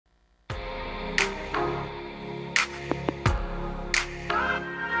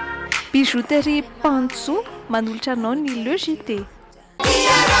Bijouterie Pantso manolotra anao ny le Jite.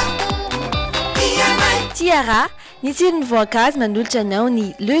 Tiara, ny tsiron'ny voankazo manolotra anao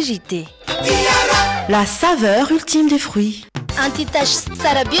ny le Jite. La saveur ultime des fruits. Anti-tache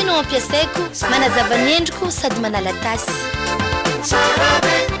tsara be no ampiasaiko, manazava ny endriko sady manala tasy.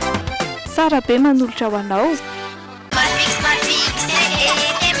 Tsara be manolotra ho anao.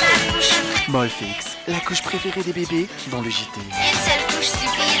 Molfix, la couche préférée des bébés dans le JT. Une seule couche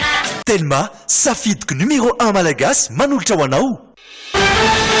suffira. Telma, safidiko numéro 1 malagasy manolotra ho anao.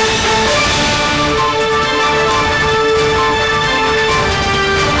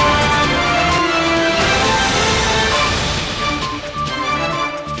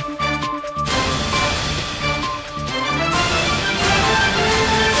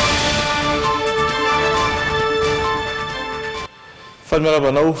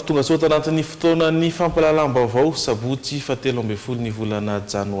 Falmerabanao tonga soa tanatin'ny fotoanan'ny fampalalam-baovao sabotsy fahatelo ambin'ny folo ny volana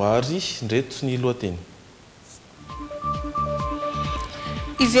janoary ndreto ny lohateny.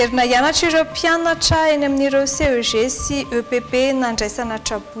 Iverina hianatra ireo mpianatra eny amin'ireo CEG sy EPP nandraisana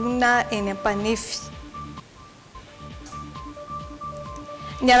trabona eny Ampanefy.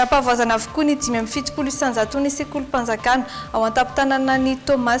 Niara-pahavoazana avokoa ny 570 isanjaton'ny sekolim-panjakana ao an-tampon-tanàna ny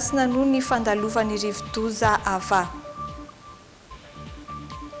Tomasina noho ny fandalovan'ny rivo-doza ava.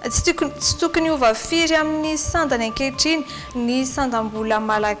 Tsy tokony ho vafiry amin'ny sandany ankehitriny ny sandam-bola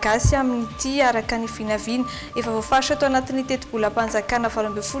malagasy amin'ity araka ny vinavina efa voafaritra tao anatin'ny teti-bolam-panjakana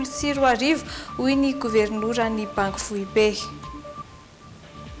 2024 hoy ny gobernora ny Banky Vohibe.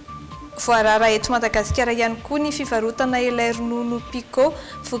 Voarara eto Madagasikara ihany koa ny fivarotana ilay ronono Pico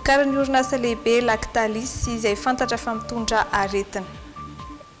vokarin'ny orinasa lehibe Lactalis izay fantatra fa mitondra aretina.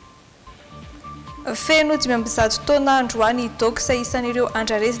 Feno 500 taona androany doxa isan'ireo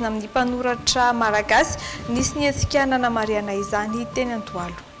andrarezina amin'ny mpanoratra malagasy nisy ny etsikana namariana izany teny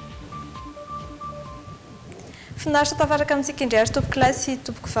Andohalo. Finaritra tafaraka amintsika indray ary tompoko kilasy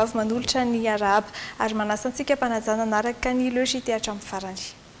tompoko vavy manolotra ny arahaba ary manasa antsika mpanajana anaraka ny le Jite hatramin'ny farany.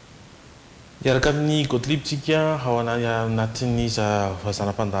 Iaraka amin'ny godlibtsika ao anatin'ny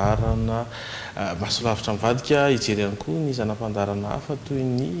zanam-pandaharana masolavitra mivadika ijery ihany koa ny zanam-pandaharana hafa toy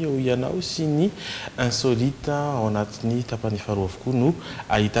ny eo ianao sy ny insolita ao anatin'ny tapany faharoa avokoa no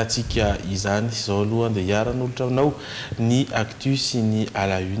ahitantsika izany izao aloha andeha hiaran'olotra anao ny actu sy ny à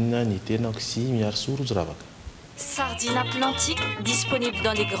la une ny tenako sy miaro soro ravaka. Sardines Atlantique, disponible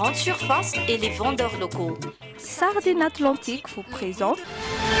dans les grandes surfaces et les vendeurs locaux. Sardines Atlantique vous présente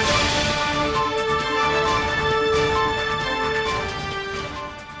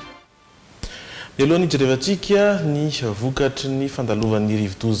Elohany jerevatsika ny vokatry ny fandalovan'ny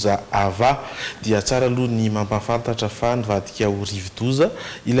rivo-doza ava dia tsara aloha ny mampafantatra fa nivadika ho rivo-doza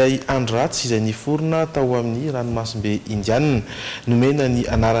ilay andro ratsy izay niforona tao amin'ny ranomasimbe indianina nomena ny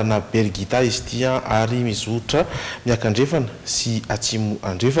anarana Bergita izy tia ary mizotra miakandrefana sy atsimo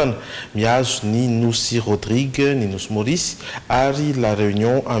andrefana miazo ny Nosy Rodrigue ny Nosy Maurice ary La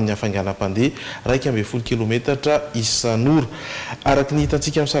Réunion amin'ny afanganam-pandeha 1.5 kilometatra isan'ora araka ny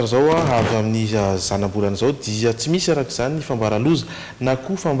hitantsika amin'sary zao avy amin'ny zanambolana zao dia tsy misy araka izany ny fambaraloza na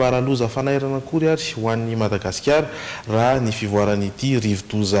koa fambaraloza fanairana akory ary ho an'ny Madagasikara raha ny fivoaran'ity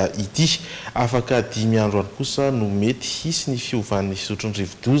rivo-doza ity afaka 5 andro any kosa no mety hisy ny fiovan'ny fisotrony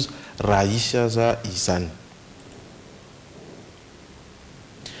rivo-doza raha hisy aza izany.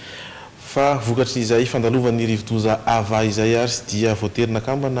 Fa vokatry izay fandalovan'ny rivo-doza ava izay ary dia voaterina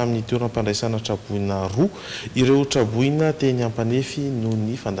kambana amin'ny toeram-pandraisana traboina roa ireo traboina teny Ampanefy noho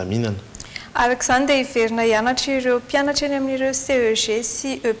ny fandaminana. Arak'izany dia iverina hianatra ireo mpianatra eny amin'ireo CEG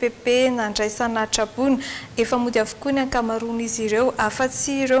sy EPP nandraisana trabona efa mody avokoa ny ankamaroan'izy ireo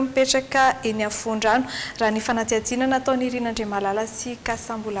afa-tsy ireo mipetraka eny Afondrano raha ny fanadihadiana nataon'ny Rinandriamalala sy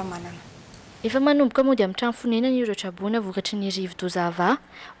Kasambolamanana. Efa manomboka mody amin'ny trano fonenana ireo trabona vokatry ny rivo-doza ava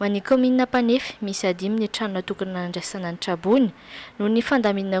ho an'ny komina Ampanefy misy 5 ny trano natokana nandraisana ny trabona noho ny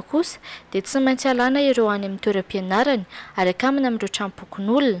fandaminana kosa dia tsy maintsy alana ireo any amin'ny toeram-pianarany ary akamana amin'ireo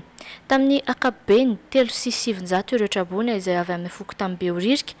trano-pokon'olona. Tamin'ny akapobeny 3 sy 700 ireo trabona izay avy amin'ny foko tamin'ny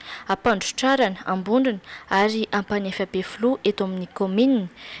Behoririka, Ampandrotrarana, Ambondrona ary Ampanefy Ampefilo eto amin'ny komina.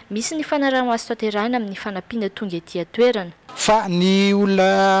 Misy ny fanaraha-maso tanterahina amin'ny fanampiana tonga etỳ toerana. Fa ny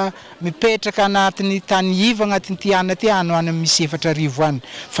olona mipetraka anatin'ny tany iva anatin'ny tiana ty ano any misy 4,000 any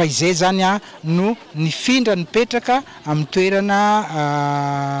fa izay zany no nifindra nipetraka amin'ny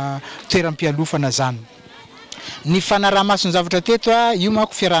toeram-pialofana zany. ny fanaraha-masony zavatra teto io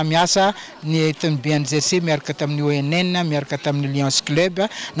manko fiaraha-miasa ny etin'ny BNGC miaraka tamin'ny ONN miaraka tamin'ny Alliance Club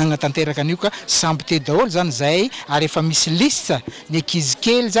nagnatanteraka an'io ka samby te daholo zany zay ary efa misy liste ny ankizy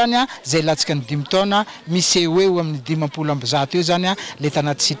kely zany zay latsaka ny 5 taona misy eo amin'ny 500 amby 100 eo zany le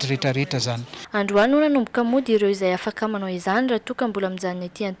tanaty sitry rehetrarehetra zany. Androany no nanomboka mody ireo izay afaka manao izany raha toka mbola mijanona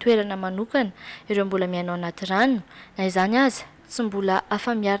ety an-toerana manokana ireo mbola mianao anaty rano na izany aza tsy mbola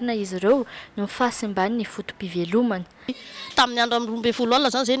afamiarina izy ireo no mifahasimbany ny fotom-pivelomana. Tamin'ny andro amin'ny 12 alina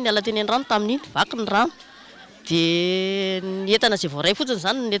zany zay niala teny an-drano tamin'iny vaky ny rano dia ny entana izay voaray fotsiny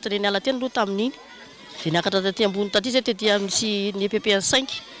zany ny entana niala teny aloha tamin'iny dia niakatra taty ambony taty zay tetỳ misy ny EPP 5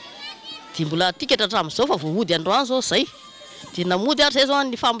 dia mbola tikatra hatramin'izao fa voamody androany zao zay dia namody ary zay zao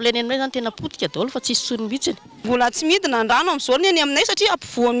ny fambolena aminay zany tena potika daholo fa tsisy tsony mihitsy. Mbola tsy midina andrano amin'izao ny eny aminay satria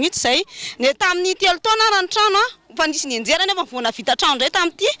ampovoany mihitsy zay ny tamin'ny 3 taona ary ny trano fa nisy ny enjera nefa voana vita trano indray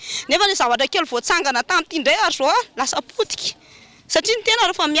tamin'ity nefa ny zavatra kely voatsangana tamin'ity indray ary zao lasa potika satria ny tena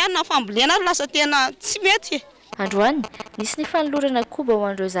rehefa mianina fambolena ary lasa tena tsy mety. Androany nisy ny fanolorana koba ho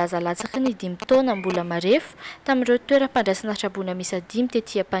an'ireo zaza latsaky ny 5 taona mbola marefo tamin'ireo toeram-pandraisana trabona miisa 5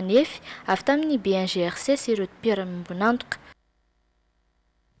 tetỳ Ampanefy avy tamin'ny BNGRC sy ireo mpiara-miombonantoka.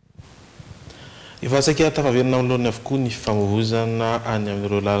 Efa saika tafaverina amin'lohany avokoa ny famohozana any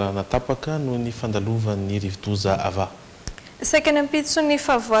amin'ireo lalana tapaka noho ny fandalovan'ny rivodoza ava. Saika ny ampitso ny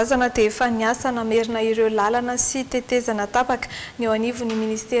favoazana dia efa niasa namerina ireo lalana sy tetezana tapaka ny eo anivon'ny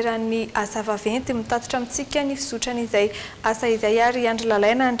ministeran'ny asa vaventy mitatitra amintsika ny fisotran'izay asa izay ary andro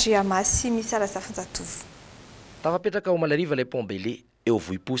lalaina Andriamasy misy Arasafinjatovo. Tafapetraka ao Malariva ilay Pombele eo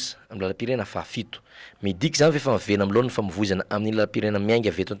Vohiposa amin'ny lalam-pirenena fahafito. Midiky zany efa mivena amin'ny lohany famovoizana amin'ny lalam-pirenena miainga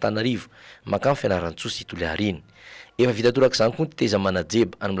avy eto Antananarivo makamy Fianaratsoa Tolihariny. Efa vita toraka izany koa ny teteza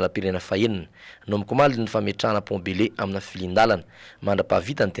manajeba amin'ny lalam-pirenena fahenina no mikomaly ny fametrahana Pombele amina filindalana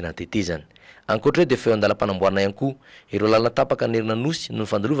mandra-pahavita ny tena tetezana. Ankoatra dia feo andalam-panamboarana ihany koa ireo lalana tapaka nerina nosy no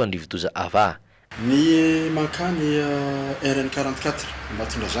fandalovan'ny rivodoza ava. Ny mankany RN 44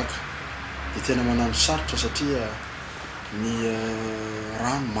 Mbatondrazaka dia tena manano sarotra satria ny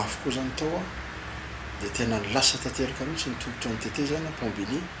rano mafy koa zany tao dia tena lasa tanteraka mihitsy ny tombotra ny tetezana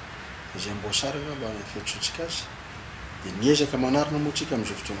Pombele izay amboasarana mba fetrotsika azy dia miezaka manarina moa tsika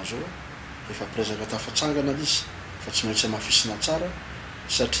amin'izao fotoana zao efa presaka tafatsangana izy fa tsy maintsy mafisina tsara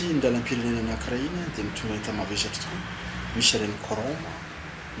satria ny lalam-pirenena anankiray iny dia mitonga enta mavesatra tokoa misy reny koroma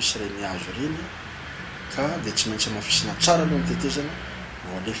misy reny hazo reny ka dia tsy maintsy mafisina tsara aloha ny tetezana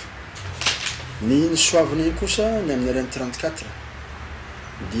vao alefa. Ny soavina iny kosa ny amin'ny RN 34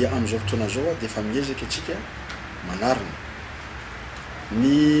 dia amin'izao fotoana zao dia efa miezaka atsika manarina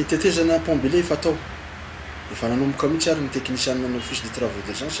ny tetezana Pombele efa tao efa nanomboka mihitsy ary ny teknisianina ny office de travaux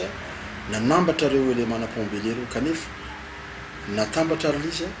d'urgence nanambatra reo elemana Pombele reo kanefa natambatra ary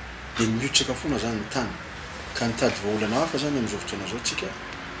izy dia miotsaka foana zany ny tany ka nitady vaolana hafa zany amin'izao fotoana zao tsika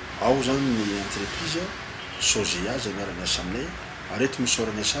ao zany ny entreprise Sozia zay miara-miasa aminay ary eto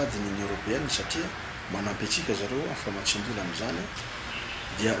misaorana sady ny Union Européenne satria manampy antsika zareo amin'ny famatsim-bola amin'izany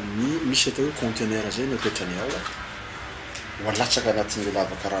dia misy atao hoe conteneur zay no apetrany ao ho alatsaka anatin'le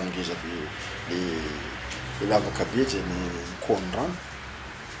lavaka ranongeza be le lavaka be zay ny koany rano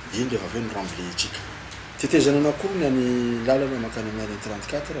dia iny rehefa avy eo ny rambole tsika tetezana anakoro ny any lalana makany amin'ny RN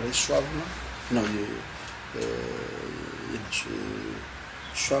 34 raha soavina na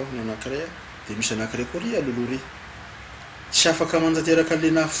soavina anankiray dia misy anankiray koa ry alolory tsy afaka mandateraka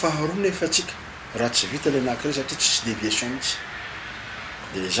lena faharoa nefa atsika raha tsy vita le anankiray satria tsisy déviation mihitsy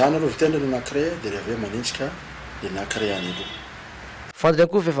dia zany aloha vitendra le anankiray dia rehefa avy eo manenjika le anankiray any aloha. Fantatra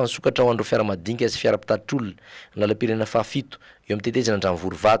koa fa efa nisokatra ao andro fiara-madinika sy fiara-pitaritr'olona ny lalam-pirenena fahafito eo amin'ny tetezana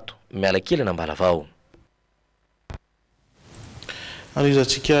Andranivorovato miala kely anambala vao.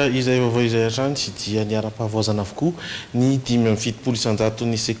 Anizantsika izay vaovao izay hatrany tsy dia ny ara-pahavoazana avokoa ny 570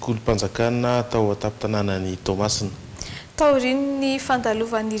 ny sekolim-panjakana tao atapy-tanànan'ny Tomasina. Taoriny ny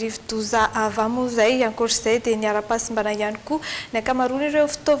fandalovan'ny rivodoza ava moa izay ankoatr'izay dia ny ara-pasimbana ihany koa ny ankamaroany ireo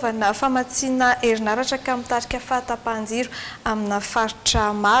fitaovana famatsiana herinaratra ka mitarika fahatapahan-jiro amina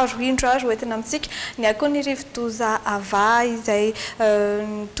faritra maro indro ary hoentina amintsika ny akoa ny rivodoza ava izay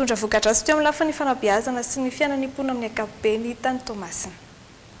mitondra vokatra azy teo amin'ny lafiny fanabeazana sy ny fiainan'impoana amin'ny ankapobeny tany Tomasina.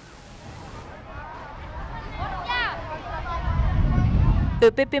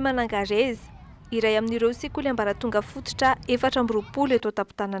 EPP Manangarezy iray amin'ireo sekoly ambaratonga fototra 420 eto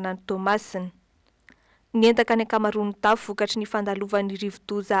an-tampon-tanànan'ny Tomasina. Nientaka ny ankamaroany tafo vokatry ny fandalovan'ny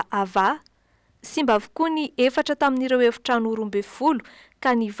rivodoza ava sy mba avokoa ny 4 tamin'ireo efitrano 12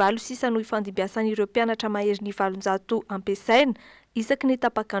 ka ny 9 sisa no ifandimbiasan'ireo mpianatra mahery ny 700 ampiasaina isaky ny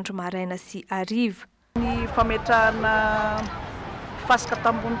tapakandro maraina sy hariva. Ny fametrahana fasika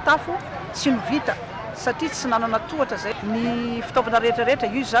tambony tafo tsy no vita satria tsy nanana tohatra zay ny fitaovana rehetrarehetra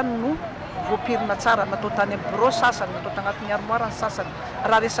io zany no voapirina tsara natao tany amin'ny bureau sasany natao tagnatin'ny armoire ny sasany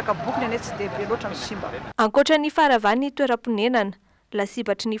raha resaka boky ane tsy de be loatra ny simba. Ankoatra ny faravany toeram-ponenana,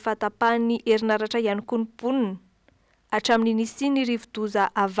 lasibatry ny fatapahany herinaratra ihany koa ny mponina. Hatramin'ny nisy ny rivo-doza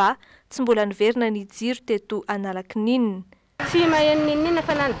ava tsy mbola niverina ny jiro teto Analakninina. Tsy maheno ninina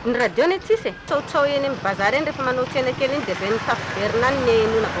fa ny radio ny tsisy tsao eny amin'ny bazary eny rehefa manao tsena kely iny dia zay nitafiverina ny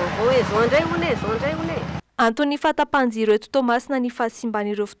nona vaovao zao indray one. Antony fatapahan-jiro eto Tomasina ny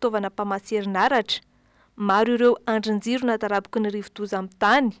fahasimban'ireo fitaovana mpamatsy herinaratra. Maro ireo andrin-jiro nataraboky ny rivo-doza amin'ny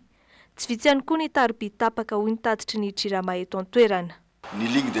tany. Tsy vitsy ihany koa ny taroby tapaka hoy ny tatitry ny jirama eto an-toerana. Ny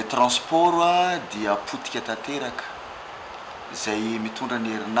ligne de transport dia potika tanteraka zay mitondra ny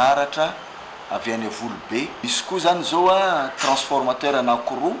herinaratra avy any Volobe. Misy koa zany zao transformateur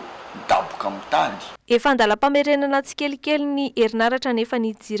anankiroa midaboka amin'ny tany. Efa andalam-pamerenana tsikelikely ny herinaratra nefa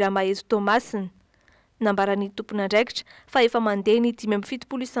ny jirama eto Tomasina. Nambaran'ny tompon'andraikitra fa efa mandeha ny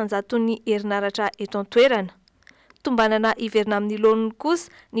 570 isanjato ny herinaratra eto an-toerana. Tombanana iverina amin'ny loniny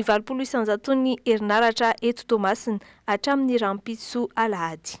kosa ny 20 isanjato ny herinaratra eto Tomasina hatramin'ny Rampitso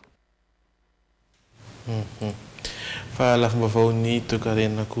Alahady. Fa lafim-baovao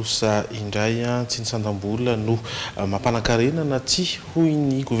toekarena kosa indray tsy nisandam-bola no mampanakarena na tsy hoy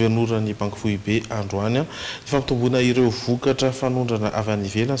ny governoran'ny Banky Fohibe androany ifampitomboana ireo vokatra fanondrana avy any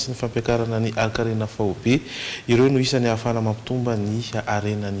ivelany sy ny fampiakarana ny alkarena faobe ireo no isany ahafana mampitomba ny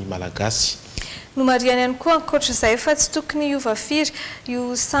arenany malagasy. No mariany ihany koa ankoatra izay fa tsy tokony hiova firy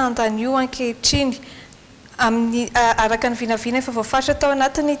io sandany io ankehitriny amin'ny araka ny vinavina efa voafaritra tao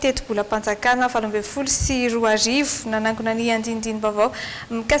anatin'ny teti-bolam-panjakana 2024 nanangona ny andinindiny-baovao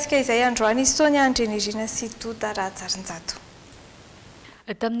mikasika izay androany Sonia Andrenirina sy Doda Rajarinjato.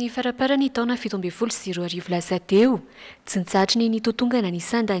 Tamin'ny faraparany taona 2024 lasa teo tsy nitsatry ny totongana ny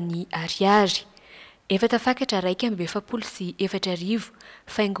sandany ariary. Efa tafakatra 1,740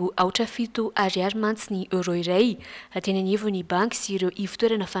 faingo aotra 7 ariary mantsy ny euro iray ateny anivo ny banky sy ireo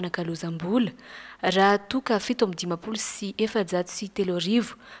ivitoerana fanakalozam-bola raha toka 7,730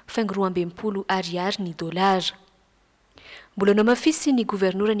 faingo 2,20 ariary ny dolara. Mbola namafisy ny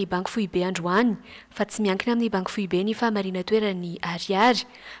governoran'ny Banky Fohibe androany fa tsy miankina amin'ny Banky Fohibe ny fahamarina toerany ariary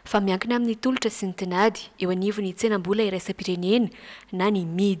fa miankina amin'ny tolotra sy ny tinady eo anivo ny tsenam-bola iraisam-pirenena na ny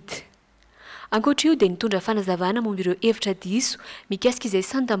MID. Ankoatra io dia nitondra fanazavana momba ireo hevitra diso mikasika izay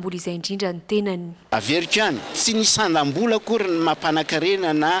sandam-bola izay indrindra ny tenany. Averiko ihany tsy ny sandam-bola akory ny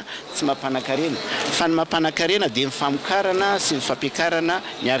mampanakarena na tsy mampanakarena fa ny mampanakarena dia ny famokarana sy ny fampiakarana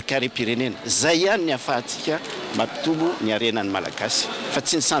ny arikarim-pirenena. Zay ihany ny ahafahantsika mampitombo ny arenan'ny malagasy fa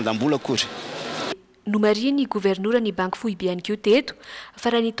tsy ny sandam-bola akory. Nomaria ny governoran'ny Banky Fohibe ihany koa teto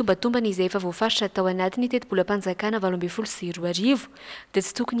fa raha ny tombatombana izay efa voafaritra tao anatin'ny teti-bolam-panjakana 2024 dia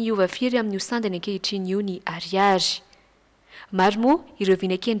tsy tokony hiova firy amin'io sandany ankehitriny io ny ariary. Maro moa ireo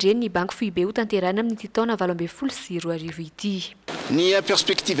vinakendreny ny Banky Fohibe ho tanterana amin'ny taona 2024 ity. Ny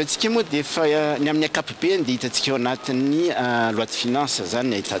perspektiva antsika moa dia efa ny amin'ny ankapobeny dia hitantsika eo anatin'ny loi de finance zany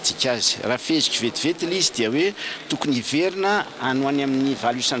ny ahitantsika azy. Raha fezitra vetivety ilay izy dia hoe tokony hiverina any ho any amin'ny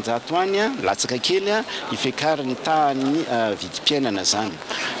 7 isanjato any latsaka kely hifiakaran'ny tahany vidim-piainana zany.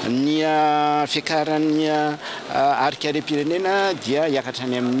 Ny fiakaran'ny arikarim-pirenena dia hiakatra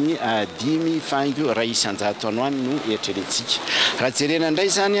any amin'ny 5,2 isanjato any ho any no eritreretintsika. Raha jerena indray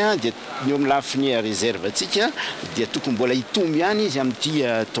zany dia ny eo amin'ny lafiny réserve antsika dia tokony mbola hitombo ihany izy amin'ity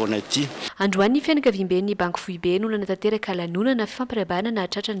taona ity. Androany ny fianakaviam-ben'ny Banky Fohibe no nanatanteraka lanonana fifampirabana na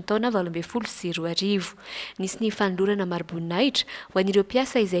hatratra ny taona 2024. Nisy ny fanolorana maro-boninahitra ho an'ireo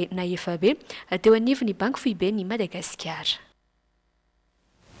mpiasa izay na efa be teo anivon'ny Banky Fohibe ny Madagasikara.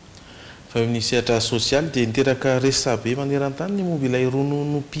 Fa amin'ny sehatra sosialy dia niteraka resabe maneran-tany ny momba ilay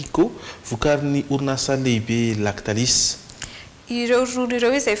ronono Pico vokarin'ny orinasa lehibe Lactalis. Ireo ronono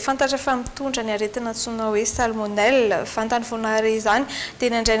ireo izay fantatra fa mitondra ny aretina antsoina hoe salmonelle fantany voanahary izany dia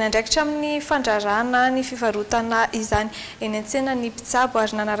nandraina ndraikitra amin'ny fandrarana ny fivarotana izany eny an-tsena ny mpitsabo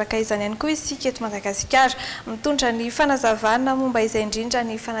ary nanaraka izany ihany koa isika eto Madagasikara mitondra ny fanazavana momba izay indrindra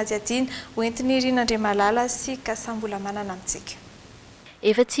ny fanadihadiana hoentin'ny Rinandriamalala sy Kasambola-manana amintsika.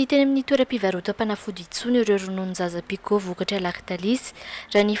 Efa tsy hita eny amin'ny toeram-pivarotam-panafody intsony ireo rononon-jaza Pico vokatra Lactalis.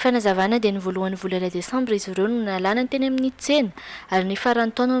 Raha ny fanazavana dia ny voalohan'ny volana Desambra izy ireo no nalana teny amin'ny tsena ary ny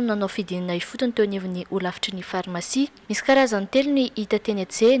faran'ny taona no nanao fidinana ifotony teo anivon'ny olafitry ny farmasia. Misy karazany telo ny hita teny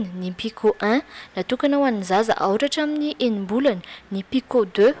an-tsena, ny Pico 1 natokana ho an'ny zaza aoratra amin'ny enim-bolana, ny Pico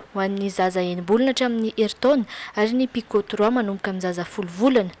 2 ho an'ny zaza enim-bolana hatramin'ny herintaona ary ny Pico 3 manomboka amin'ny zaza 10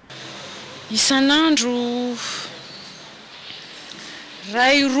 volana. Isan'andro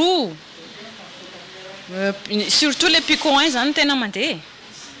ray roa surtout les Pico 1 zany tena mandeha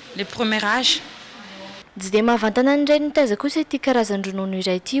le premier âge Tsy dia mahavantana ny ireny taiza kosa ity karazan-dronono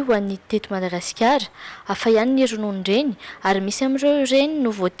iray ity ho an'ny teto Madagasikara. Hafa ihany ny ronono ireny ary misy amin'ireo ireny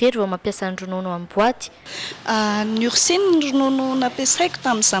no voatery vao mampiasa ny ronono amin'ny boaty. Ny Ursine ny ronono nampiasaiko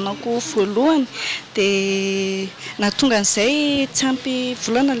tamin'ny zanako voalohany dia nahatonga an'izay tsy ampy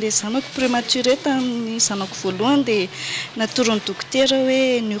volana ilay zanako prématuré tamin'ny zanako voalohany dia natoron'ny dokotera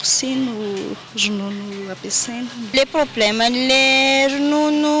hoe ny Ursine no ronono ampiasaina. Le problème an'ilay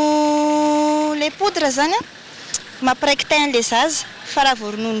ronono le poudre zany mampiraikitra an'ilay zaza fa raha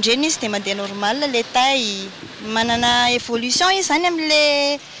vao ronono indreny izy dia mandeha normal le taille manana évolution izy zany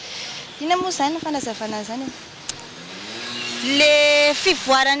amin'ilay ina moa zany fanazavana zany le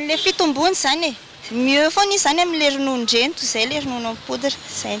fivoaran'ilay fitombony zany mieux foana izy zany amin'ilay ronono indreny toy izay le ronono amin'ny poudre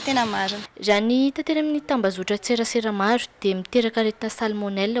izay ny tena marina. Raha ny hita teny amin'ny tambazotra tserasera maro dia miteraka aretina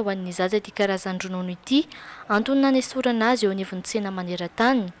salmonelle ho an'ny zaza ity karazan-dronono ity, antony nanesorana azy eo anivon'ny tsena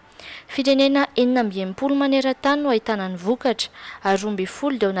maneran-tany. Firenena 480 maneran-tany no ahitana ny vokatra ary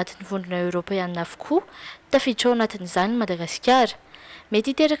 12 dia ao anatin'ny vondrona Eoropeanina avokoa, tafiditra ao anatin'izany Madagasikara.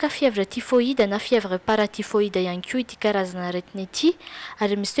 Mety hiteraka fièvre typhoïde na fièvre paratyphoïde ihany koa ity karazana aretina ity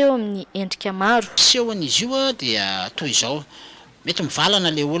ary miseho amin'ny endrika maro. Sehon'izy io dia toy izao, mety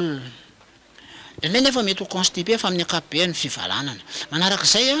mivalana le olona. Ilay nefa mety ho constipé fa amin'ny ankapobeny fivalanana.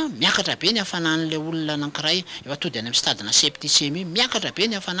 Manarak'izay miakatra be ny hafanan'ilay olona anankiray efa tonga any amin'ny stadina septicémie, miakatra be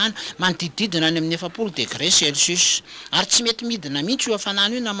ny hafanana manodididina any amin'ny 9 degré Celsius ary tsy mety midina mihitsy io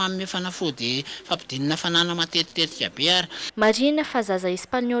hafanana io na manome fanafody fampidinina hafanana matetitetika be ary. Marina fa zaza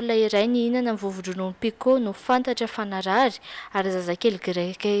Espaniola iray ny hinana amin'ny vovon-dronono Pico no fantatra fa narary ary zazakely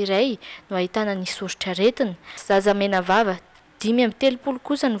greka iray no ahitana ny soritra aretina. Zaza mena vava 5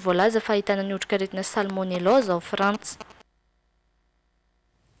 kosa ny voalaza fa ahitana ny otrikaretina salmonellose ao Frantsa.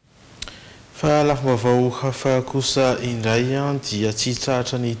 Fa lafim-baovao hafa kosa indray dia tsy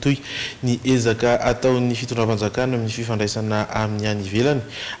trahatra ny toy ny ezaka ataon'ny fitondram-panjakana amin'ny fifandraisana amin'ny any ivelany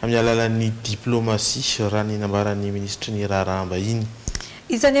amin'ny alalan'ny diplomasia raha ny nambaran'ny ministry ny raharaham-bahiny.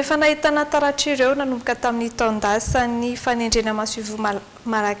 Izany efa nahitana taratra ireo nanomboka tamin'ny taon-dasa ny fanendrena masoivo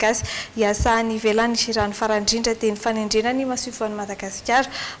malagasy hiasa any ivelany raha ny farany indrindra dia ny fanendrena ny masoivo any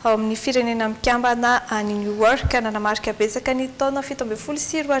Madagasikara ao amin'ny firenena mikambana any New York nanamarika betsaka ny taona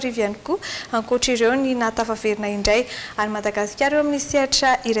 17 ihany koa ankoatra ireo ny nahatafaverina indray any Madagasikara eo amin'ny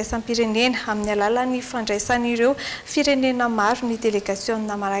sehatra iraisam-pirenena amin'ny alalan'ny fandraisan'ireo firenena maro ny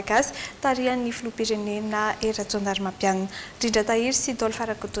delegacionna malagasy tarihan'ny filoham-pirenena Rajaondarimampianina. Rindra Tahiry sy Dolph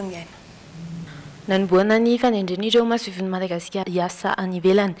Farakotoniaina. Nanomboana ny fanendren'ireo masoivin'ny Madagasikara hiasa any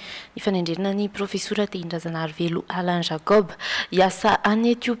ivelany. Ny fanendrena ny profesora Tendrazanarivelo Alain Jacob hiasa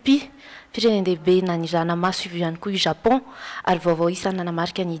any Etiopia. Firenena-dehibe nanirana masoivo ihany koa i Japon ary vaovao isany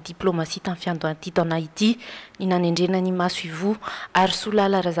nanamarika ny diplomasia tamin'ny fiandohan'ity taona ity ny nanendrena ny masoivo ary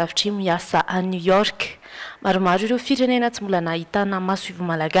solala razavitra miasa a New York. Maromaro ireo firenena tsy mbola nahitana masoivo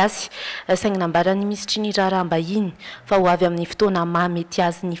malagasy saingy nambaran'ny ministry ny raharaham-bahiny fa ho avy amin'ny fotoana mahamety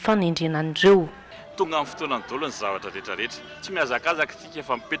azy ny fanendrenan'ireo. Tonga amin'ny fotoanany daholo ny zavatra rehetrarehetra tsy mihazakazaka isika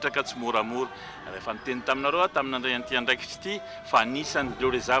efa mipetraka tsy moramora efa niteny taminareo tamin'andray an'ity andraikitra ity fa anisany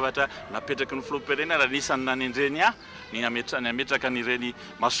ireo le zavatra napetraka ny filoham-pirenena raha anisany nanendreny ny nametraka an'ireny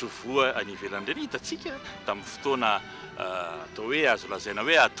masovoa any ivelan'ireny hitantsika tamin'ny fotoana atao hoe azo lazaina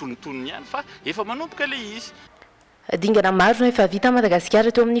hoe atonontonony ihany fa efa manomboka le izy. Dingana maro no efa vita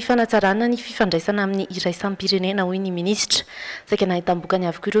Madagasikara teo amin'ny fanatsarana ny fifandraisana amin'ny iraisam-pirenena hoy ny ministra. Saika nahitambokany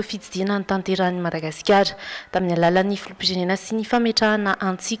avokoa ireo fitsidihana ny tanteran'ny Madagasikara tamin'ny alalan'ny filoham-pirenena sy ny fametrahana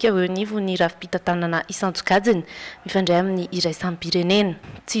antsika eo anivo ny rafi-pitantanana isanjokajiny mifandray amin'ny iraisam-pirenena.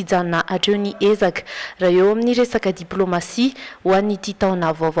 Tsy hijanona hatreo ny ezaka raha eo amin'ny resaka diplomasia ho an'ity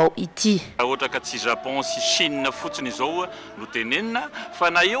taona vaovao ity. Ohatra ka tsy Japon sy Chine fotsiny izao no tenenina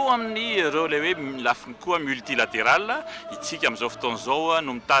fa na eo amin'ny ireo le hoe lafiny koa multilatéral itsika amin'izao fotoana izao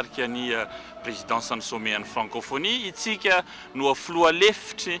no mitarika ny présidence ny sommet any francophonie itsika no filoha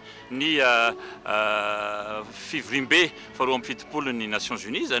lefitry ny fivoriam-be faharoa amby fitopolo ny Nations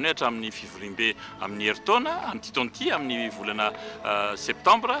Unies zany hoe hatramin'ny fivoriam-be amin'ny herintaona amin'ity taona ity amin'ny volana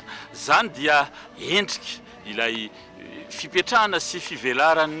septembre zany dia endrika ilay fipetrahana sy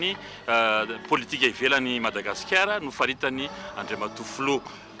fivelaran'ny politika ivelan'ny Madagasikara no faritany Andriamatoa Flo.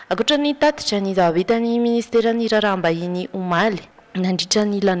 Akoatra ny tatitra ny zava-bitany ministeran'ny raharaham-bahiny omaly nandritra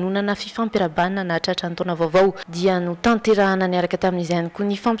ny lanonana fifampiarabana na tratran'ny taona vaovao dia no tanterahana niaraka tamin'izay ihany koa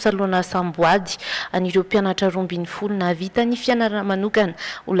ny fampisalohana samboady an'ireo mpianatra 12 na vita ny fianarana manokana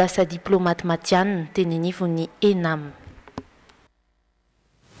ho lasa diplomaty matianina teny anivon'ny ENAM.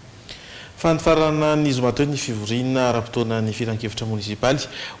 Fanfarana ny zomateo ny fivoriana ara-potoana ny filan-kevitra munisipaly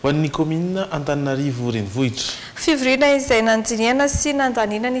ho an'ny komina Antananarivo renivohitra. Fivoriana izay nandiniana sy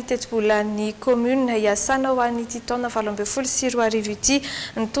nandaniana ny tetsabolan'ny komuna iasana ho an'ny taona 2024 ity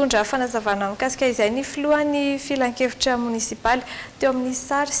nitondra fanazavana mikasika izay ny filohan'ny filan-kevitra munisipaly teo amin'ny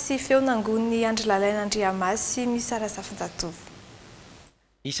sary sy feo nangon'ny Andrialalain'Andriamasy misy Arazafinjatovo.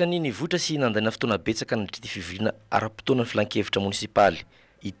 Isan'ny nivoatra sy nandaniana fotoana betsaka nandritra fivoriana ara-potoana ny filan-kevitra munisipaly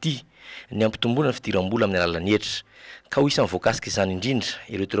ity ny ampitomboana fidiram-bola amin'ny alalan'ny hetra ka ho isan'ny voakasika izany indrindra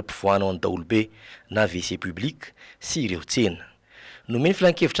ireo toeram-pivoahana ao an-daolobe na WC public sy ireo tsena. Nomeny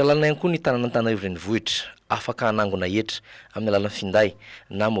filan-kevitra lalana ihany koa ny tanàna Antananarivo renivohitra afaka hanangona hetra amin'ny alalan'ny finday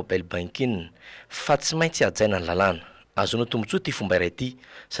na mobile banking fa tsy maintsy hajaina ny lalàna. Azoana tombotsoa ty fomba iray ity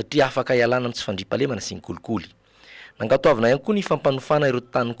satria afaka ialana amin'ny tsy fandriam-pahalemana sy ny kolikoly. Nangatoavana ihany koa ny fampanofana ireo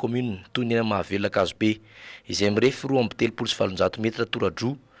tanin'ny komuna toy ny Mahavelona Kazobe izay mirefy 2.700 metra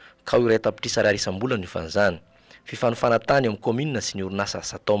toradro ka ho iray tapitrisa ariary isam-bola ny fanizany. Fifanofana tany eo amin'ny komuna sy ny orinasa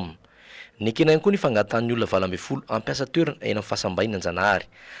Satom. Nekena ihany koa ny fangatan'ny olona 20 ampiasa toerana eny amin'ny fahasambaina Janahary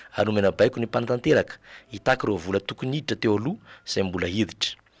ary nomena baiko ny mpanatanteraka hitaka ireo vola tokony hiditra teo aloha izay mbola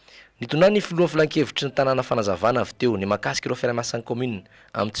hiditra. Nitonany ny filohan'ny filan-kevitry ny tanàna fanazavana avy teo ny makasika ireo fiaraha-miasan'ny komuna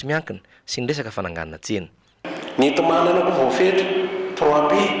amin'ny tsy miankina sy ny resaka fananganana tsena. Ny tomanana koa voafetra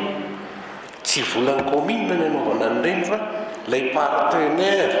 3B tsy volan'ny komina ny anaovana an'ireny fa lay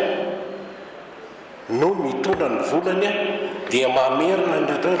partenaire no mitondra ny volany dia mamerina ny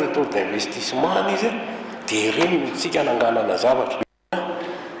retour d'investissement izy dia ireny no tsika hananganana zavatra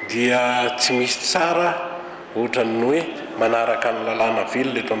dia tsy misy tsara ohatran'ny hoe manaraka ny lalàna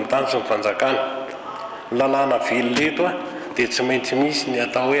vily leto amin'ny tany sy ny fanjakana. Lalàna vily leto dia tsy maintsy misy ny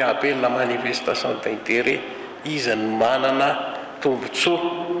atao hoe appel la manifestation d'intérêt izany manana tombotsoa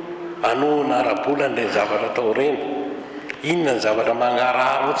anoana ara-bola ny zavatra atao reny. Inona ny zavatra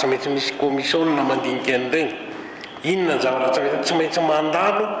mangarahara tsy maintsy misy commission na mandinika an'ireny. Inona ny zavatra tsy maintsy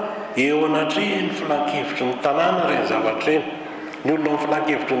mandalo eo anatry ny filan-kevitry ny tanàna reny zavatra reny. Ny olona amin'ny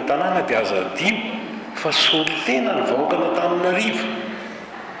filan-kevitry ny tanàna dia aza adino fa solo tena ny vahoaka n'Antananarivo.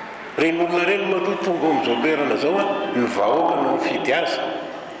 Reny olona reny matoa tonga amin'izao toerana zao ny vahoaka no mifidy azy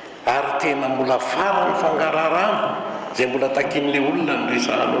ary tena mbola farany fangarahana izay mbola takin'ilay olona ny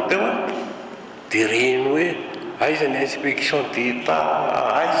resahanao teo dia reny hoe aiza ny inspection d'État,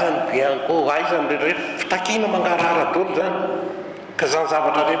 aiza ny bianco, aiza ny rehetrarehetra fitakina mangarahara daholo zany. Ka zany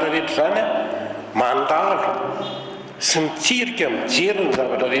zavatra rehetrarehetra zany mandalo sy mitsirika mijery ny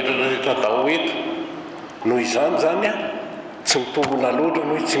zavatra rehetrarehetra dao eto. Noho izany zany tsy mitombona loatra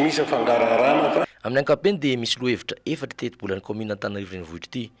noho tsy misy fangarahana fa amin'ny ankapobeny dia misy lohevitra efatra tetsabolan'ny komina Antananarivo renivohitra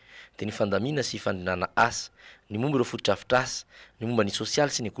ity dia ny fandamina sy fandrinana asa, ny momba ireo fotodrafitrasa, ny momba ny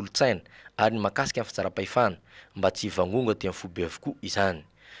sosialy sy ny kolotsaina ary ny makasika amin'ny fitsara-pahefana mba tsy hivangonga aty amin'ny fobe avokoa izany.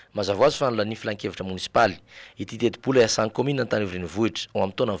 Mazava ho azy fa ny filan-kevitra munisipaly ity tetsabola iasan'ny komina Antananarivo renivohitra ao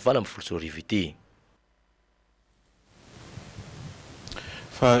amin'ny taona 2024 ity.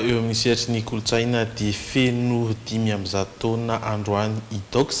 Fa eo amin'ny sehatry ny kolotsaina dia feno 500 taona androany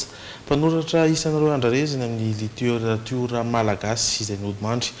idox mpanoratra isan'ireo andrarezina amin'ny literatiora malagasy izay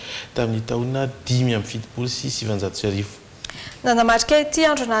nodimandry tamin'ny taona 570 sy 700. Nanamarika ity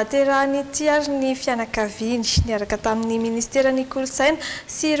andro nahaterahany ity ary ny fianakaviany niaraka tamin'ny ministeran'ny kolotsaina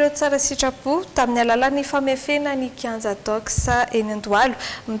sy ireo tsara sitrapo tamin'ny alalan'ny famefena ny kianja doxa eny Andohalo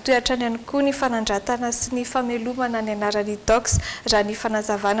mitohatra ny ihany koa ny fanandratana sy ny famelomana ny anaran'ny dox raha ny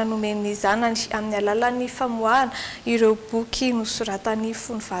fanazavana nomen'ny zanany amin'ny alalan'ny famoahana ireo boky nosoratany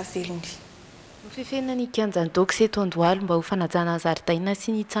fony fahavelony. Fefena ny kianja doxa eto Andohalo mba ho fanajana zaridaina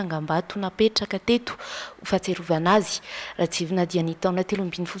sy ny tsangam-bato napetraka teto ho fahatsiarovana azy ratsivina dia ny taona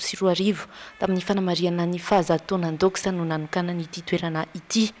 2024 tamin'ny fanamariana ny fahazatoana doxa no nanokana nyity toerana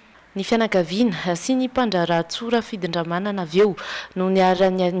ity. Ny fianakaviana sy ny mpandraratsora fidindramanana avy eo no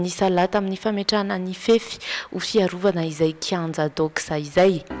niarany ny salata amin'ny fametrahana ny fefy ho fiarovana izay kianja doxa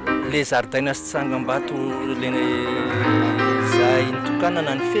izay. Le zaridaina sy tsangam-bato izay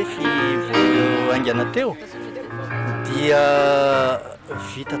nitokanana ny fefy vao aingana teo dia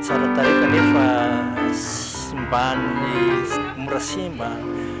vita tsara tarehy kanefa simbany mora simba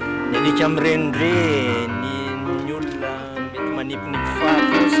ny alika amin'ireny ny olona mety manipinipy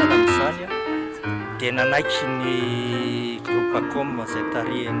faty salamizany dia nanaiky ny groupacom izay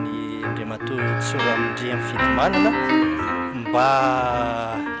tarihany Andriamato tsora amindry amin'ny fidimanana mba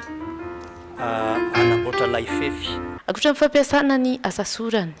anamboatra lay fefy. Akoatra ny fampiasana ny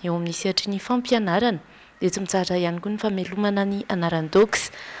asasorana eo amin'ny sehatry ny fampianarana dia tsy mitsara ihany koa ny famelomana ny anaran'ny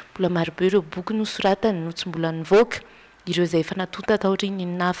doxa. Mbola marobe ireo boky nosoratany no tsy mbola nivoaka. Ireo izay efa natonta tao aorian'ny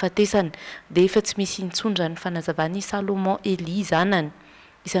nahafatesana dia efa tsy misy intsondra ny fanazavany Salomon Eli zanany.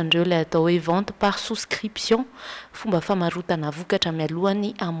 isan'ireo ilay atao hoe vente par souscription fomba famarotana vokatra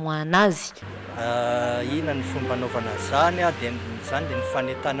mialohany amoahana azy. Ina ny fomba anaovana zany a dia zany dia ny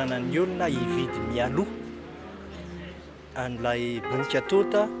fanentanana ny olona hividy mialoha an'ilay boky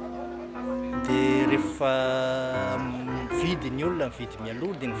atota dia rehefa mividy ny olona mividy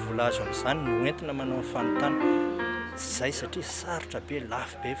mialoha dia ny vola azo amin'izany no entina manao fanontana zay satria sarotra be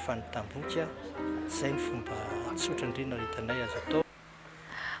lafo be fanotam-boky a zay ny fomba tsotra indrindra hitanay azo atao.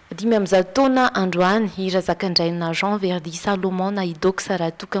 5 taona androany irazakan-draina Janvier di Salomon nahidoko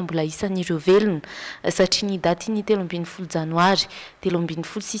sara toka mbola isan'ireo velona satria ny daty ny 13 janoary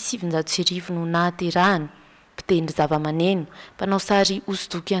 2007 no nahaterahana. Mpitendry zava-maneno, mpanao sary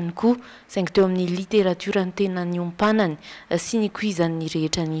hosodoko ihany koa, saingy teo amin'ny literatiora ny tena niompanany sy ny kuizan'ny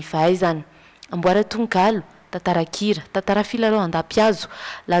rehetra ny fahaizana. Amboara tonokalo, tantarakira, tantara filalao andampiazo,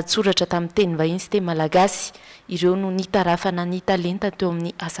 lahatsoratra tamin'ny teny vahiny sy teny malagasy, ireo no nitarafana ny talenta teo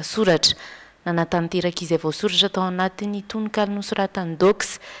amin'ny asa soratra. Nanatanteraka izay voasoratra tao anatin'ny tonokalo nosoratany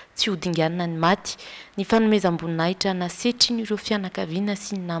dox, tsy hodinganina ny maty, ny fanomezam-boninahitra nasetry ireo fianakaviana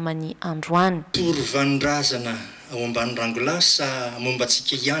sy ny namany androany. Torovanondrazana ao ambany rangolahy sa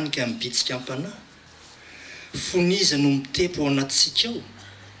mombantsika ihany ka mibitsika ampanahy. Foniza no mitepo ao anatintsika ao.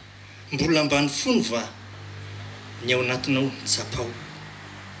 Mbola ambany fony va ny ao anatinao tsapao.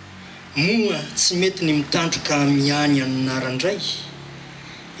 Moa tsy mety ny mitandroka miany anarandray.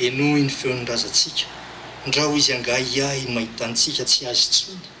 Eno iny feon'ndrazatsika ndrao izy angahiahy mahitantsika tsy azy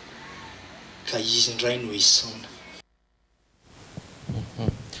tsony ka izy indray no isaona.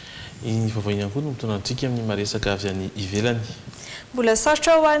 Iny vaovao ihany koa no mitondra antsika amin'ny maresaka avy any ivelany. Mbola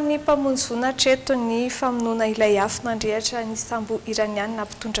sarotra ho an'ny mpamonjy hatreto ny famonoana ilay afo nandrehatra ny sambo iraniana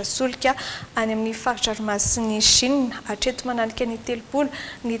mpitondra solika any amin'ny faritra ranomasin'ny Chine. Hatreto mananika ny 30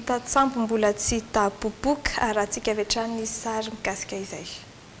 ny tatsambo mbola tsy tapopoka arahantsika avy hatrany ny sary mikasika izay.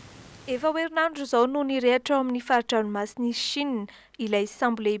 Efa herinandro izao no nirehatra ao amin'ny faritra ranomasin'ny Chine ilay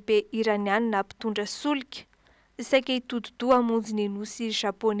sambo lehibe iraniana mpitondra solika saika hitododoa hamonjy ny nosy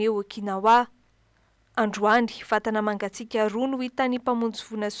japoney Okinawa. Androany vatana mangatsiaka roa no hitan'ny mpamonjy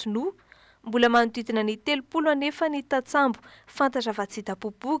vona sinoa mbola manodidina ny 30 anefa ny tatsambo fantatra fa tsy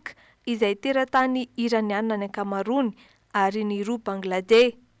tapopoka izay teratany iraniana ny ankamaroany ary ny roa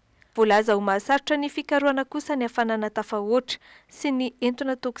Bangladesh. Voalaza ho mahasarotra ny fikarohana kosa ny hafanana tafahoatra sy ny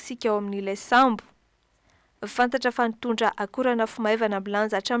entona toksika ao amin'ilay sambo. Fantatra fa nitondra akora nafomaivana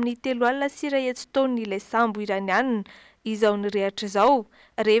ambulanja hatramin'ny 3 alina sy 1 taona ilay sambo iraniana izao nirehatra izao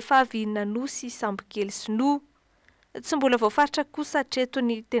rehefa avy nanosy sambo kely sinoa. Tsy mbola voafaritra kosa hatreto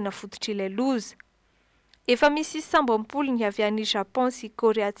ny tena fototr'ilay loza. Efa misy sambo ampolony avy any Japon sy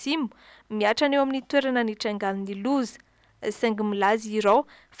Korea Atsimo miatra eo amin'ny toerana nitrangan'ny loza. Saingy milaza irao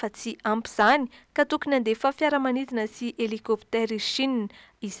fa tsy ampy izany ka tokony handefa fiaramanidina sy helikoptera Chine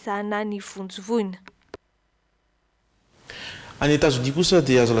isana ny vonjovoina. Any États-Unis kosa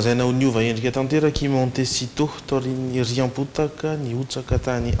dia azo lazaina ho niova endrika tanteraka Montecito taorian'ny riampotaka ny otsaka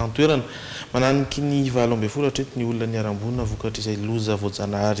tany antoerana mananiky ny 20 hatreto ny olona niarambonina vokatra izay loza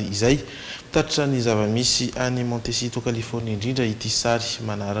voajanahary izay mitatitra ny zava-misy any Montecito California indrindra ity sary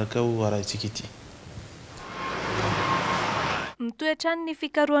manaraka ho arahintsika ity. Mitoetra ny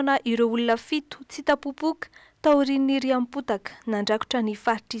fikarohana ireo olona 7 tsy tapopoka taorian'ny riampotaka nandrakotra ny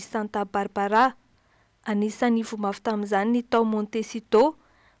faritry Santa Barbara. Anisan'ny vomafy tamin'izany ny tao Montecito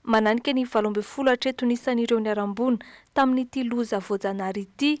mananika ny 12 hatreto nisan'ireo niarambona tamin'ity loza voajanahary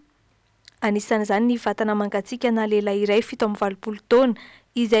ity. Anisan'izany ny vatana mangatsiaka na lehilahy iray 7 taona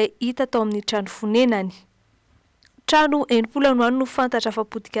izay hita tao amin'ny trano fonenany. Trano 80 no fantatra fa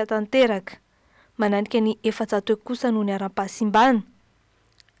potika tanteraka. Mananika ny 400 kosa no niaram-pahasimbana.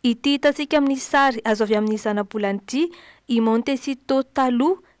 Ity hitantsika amin'ny sary azo avy amin'ny zana-bolana ity i Montecito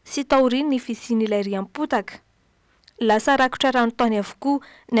taloha sy taoriny ny fisian'ilay riampotaka. Lasa rakotra rano tany avokoa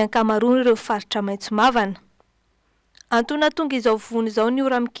ny ankamaroany ireo faritra maitso mavana. Antony tonga izao vony izao ny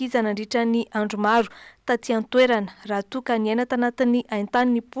ora mikizana nandritra ny andro maro taty antoerana raha toa ka niaina tanatin'ny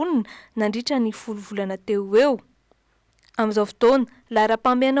haintany mponina nandritra ny 10 volana teo eo. Amin'izao fotoana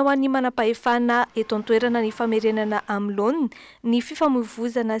lahara-pameana ho an'ny manam-pahefana eto antoerana ny famerenana amin'ny ny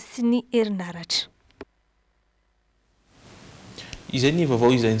fifamoivoizana sy ny herinaratra. Izay ny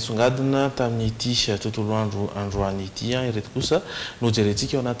vaovao izay nisongadina tamin'ity tontolo andro androany ity ireto kosa no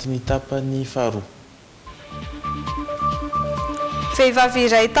jerentsika ao anatin'ny tapany faharoa. Vehivavy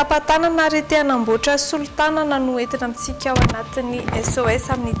iray tapatanana arety hanamboatra solontanana no entina amintsika ao anatin'ny SOS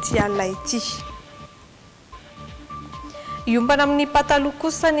amin'ity alina ity. Iombana amin'ny pataloha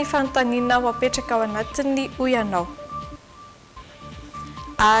kosa ny fanontaniana ho apetraka ao anatin'ny oyanao.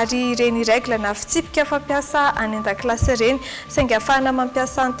 ary ireny règle na fitsipika fampiasa any an-dakilasy ireny saingy ahafahana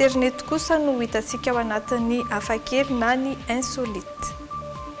mampiasa internet kosa no hitantsika ao anatin'ny hafakely na ny insolite.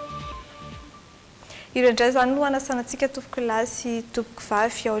 Ireo ndray zany no anasanantsika tompokilasy tompoko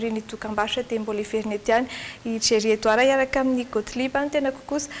vavy aorian'ny dokam-barotra dia mbola iverina eto ihany ijery Edouard iaraka amin'ny Gottlieb ny tena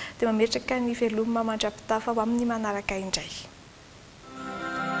kokosa dia mametraka ny veloma mandrapitafa ho amin'ny manaraka indray.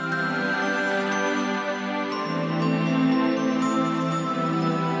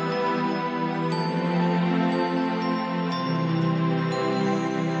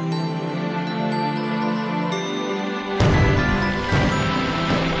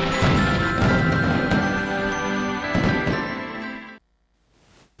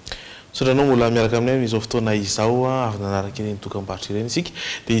 Soranao mbola miaraka aminay amin'izao fotoana izao avy nanaraka eny dokam-barotra ireny isika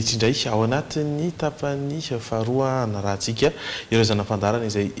dia itsindray ao anatin'ny tapany faharoa narahantsika ireo zanam-pandarana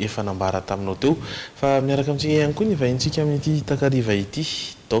izay efa nambara taminao teo fa miaraka amintsika ihany koa ny vahintsika amin'ity takariva ity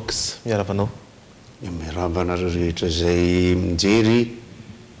Dox miarabanao. Miarabanareo rehetra izay mijery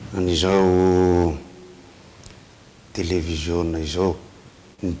an'izao televisiona izao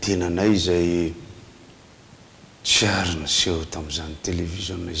ny tenanay izay tsy arina seho tamin'izany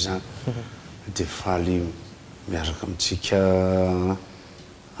televisiona izany dia faly miaraka amintsika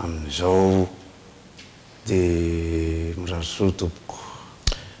amin'izao dia mirarosoa tompoko.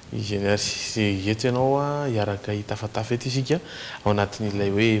 Izy ary eto ianao hiaraka hitafatafa eto isika ao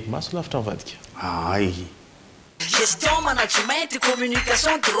anatin'ilay hoe maso lavitra mivadika. Ay. Gestion, management,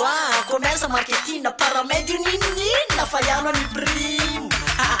 communication, droit, commerce, marketing, paramètres, la faillite, ni prime.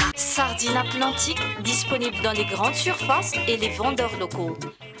 Sardine Atlantique, disponible dans les grandes surfaces et les vendeurs locaux.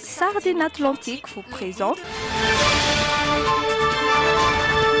 Sardine Atlantique vous présente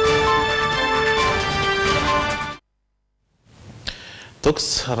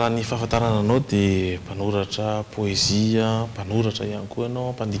Tox raha ny fahafantarana anao dia mpanoratra poezia, mpanoratra ihany koa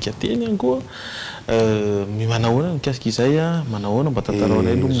anao, mpandika teny ihany koa. Manahoana mikasika izay manahoana mba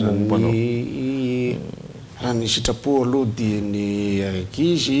tantaranay aloha momba anao. Raha ny sitrapo aloha dia ny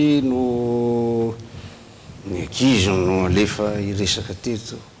ankizy no alefa iresaka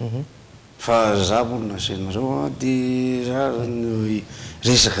teto. Fa za moa nasainareo dia za no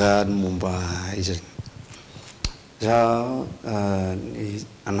resaka ny momba izany. Za ny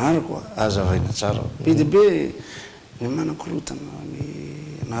anarako azavaina tsara be dia be ny manakorotana ny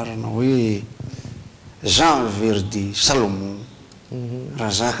anarana hoe Janvier de Salomon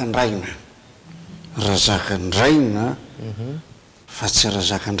Razakandraina. Razakandraina fa tsy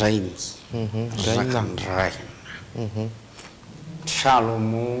Razakandraina. Razakandraina.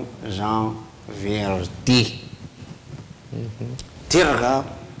 Salomon Janvier de teraka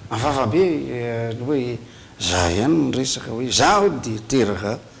afafa be hoe za ihany ny resaka hoe zaho dia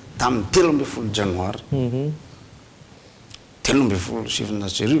teraka tamin'ny 13 janoary 13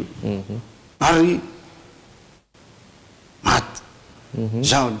 sivinjato ary maty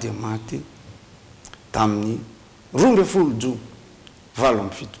zaho dia maty tamin'ny 12 jona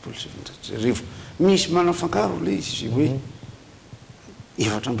 7 misy manafakaro le izy hoe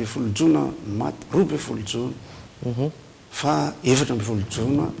 17 jona maty 12 jona fa 17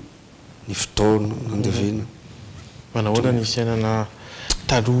 jona ny fotoana nandevena. Manahoana ny fiainana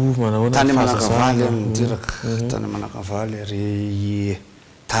taloha, manahoana tany Manakavaly teraka tany Manakavaly ary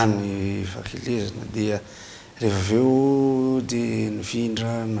tany fakelezana dia rehefa aveo dia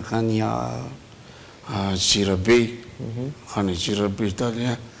nifindra nakany Jirabe nakany Jirabe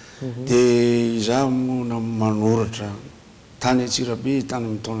tany dia izaho moa manoratra tany Jirabe tany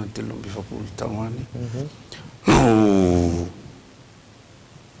amin'ny taona 17 taona any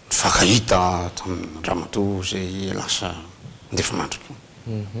fakahita tamin'ny ramatoa izay lasa ndefa mandriko.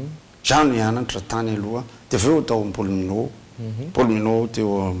 Zaho no hianatra tany aloha dia aveo tao Paul-Minot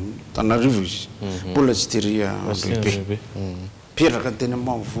teo Tanarivo izy mbola tsy tery Androbe mipetraka teny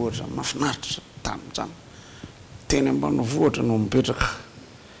ambanivohitra mahafinaritra tamin'izany teny ambanivohitra no mipetraka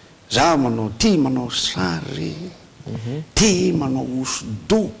zaho manao sary tia manao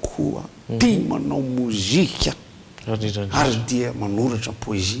hosodoko tia manao mozika ary dia manoratra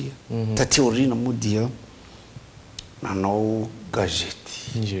poezia taty aoriana moa dia nanao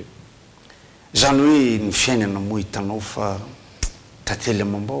gazety zany hoe ny fiainana moa hitanao fa tately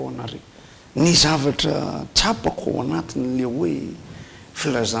amam-bao anare ny zavatra tsapako ao anatin'le hoe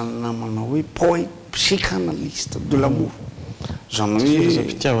filazana namana hoe poète psychanalyste de l'amour zany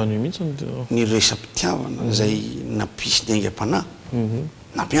hoe ny resam-pitiavana izay nampisy ny aingam-panahy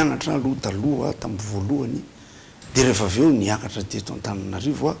nampianatra aloha taloha tamin'ny voalohany dia rehefa aveo niakatra teto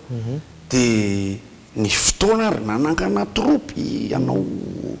Antananarivo dia ny fotoana ary nanangana tropy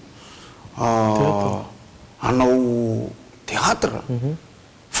anao teatra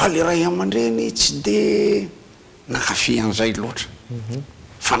fa le ray aman-dreny tsy de nakafy an'izay loatra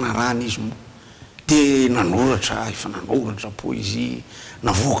fa narany izy moa de nanoratra efa nanoratra poezie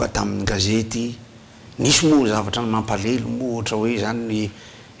navoaka tamin'ny gazety nisy moa zavatra mampalelo moa ohatra hoe zany ny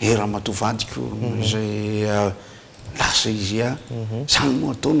era matovadiko zay lasa izy zany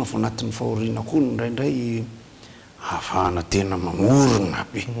moa ataona fa anatin'ny fahoriana koa indraindray ahafahana tena mamorona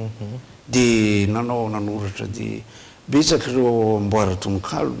be de nanao nanoratra de betsaky ireo amboara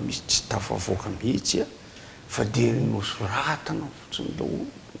tononkalo misy tsy tafavoaka mihitsy fa de nosoratana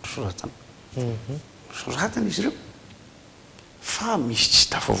soratana soratana izy ireo fa misy tsy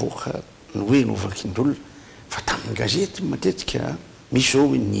tafavoaka ny hoe novakindrolona fa tamin'ny gazety matetika misy zao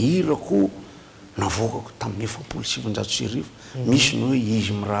hoe ny hirako navoakako tamin'ny 770 misy ny hoe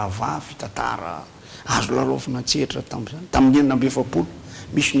izy miraha vavy tantara azo lalofina tsetra tamin'izany tamin'ny 970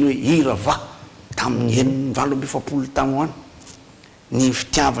 misy ny hoe hira va tamin'ny 970 tamoany ny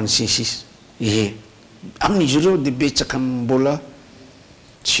fitiavany sisisy amin'izy ireo de betsaka mbola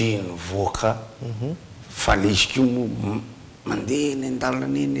tsy nivoaka fa le izy ko mandeha ny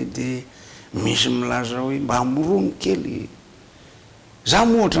andalana eny de misy milaza hoe mba hamorony kely za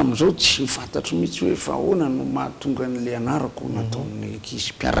mohatra am'izao tsy mifantatro mihitsy hoe fa ahoana no mahatonga n'le anarako nataon'ny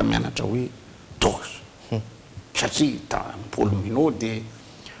ankizy mpiara-mianatra hoe dox satria tampolo minao de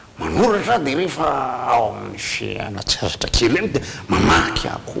manoratra de rehefa ao amin'ny fianatsaratra kely eny de mamaky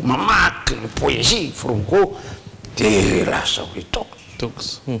ako mamaky ny poezie franco de lasa hoe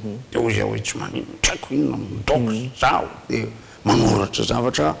dox de ozy aho hoe tsy manino traiko inona dox zao de manoratra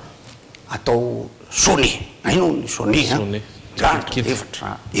zavatra atao sonné aino ny sonné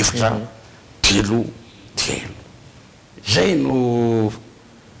efatra telo zay no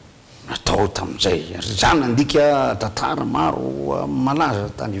natao tamin'izay zany andika tantara maro malaza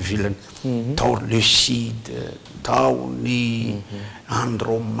tany ivilany tao Lucide tao ny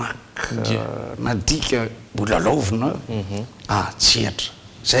Andromaque nadika mbola laovina tsihatra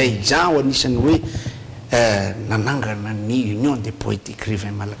zay zao anisany hoe nanangana ny union des poètes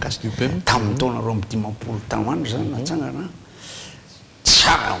écrivains malagasy tamin'ny taona 20 taoany zany natsangana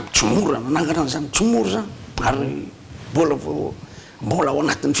tsy mora nanangana zany tsy mora zany ary mbola ao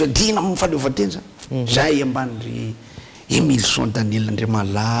anatin'ny fiadina amin'ny fahaleovan-tena zany zay ambany Emilson Daniel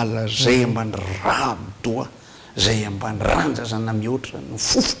Andriamalala zay ambany Radoa zay ambany Ranja zany mihoatra no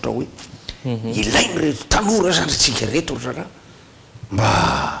fofotra hoe ilainy reto tanora zany tsika reto raha mba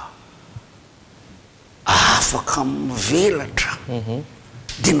afaka mivelatra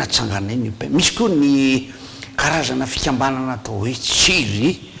de natsangana iny misy koa ny karazana fikambanana atao hoe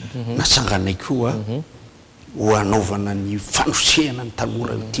tsiry natsanganay koa ho anaovana ny fanosehana ny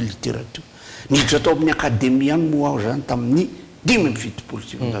tanora ty literature niditra atao amin'ny akademia any moa aho zany tamin'ny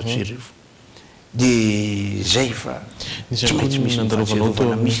 570 de zay fa tsy maintsy misy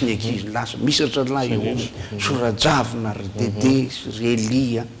nifanaovana misy ny ankizy lasa misy ratralahy sorajavina RDD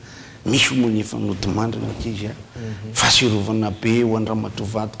Elia misy moa ny efa nodimandry ny ankizy fasirovana be ho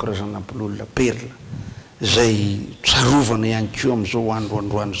Andramatovato karazana Apololona Perla zay tsarovana ihany koa am'izao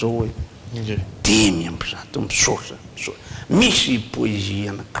androandroany zao hoe de miampizato misosa misy poezie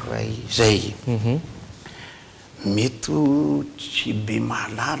anankiray zay mety tsy be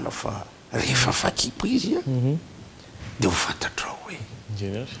mahalala fa rehefa vaky poezie de ho fantatrao hoe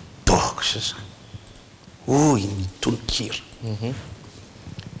dox zany oy ny tononkira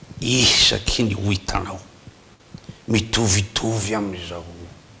isaky ny ho hitanao mitovitovy am'izao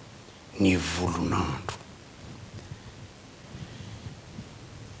ny volonandro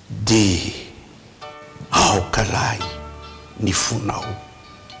de aokalahy ny fonao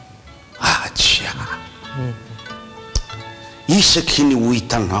atsia isaky ny ho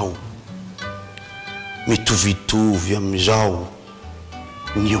hitanao mitovitovy am'izao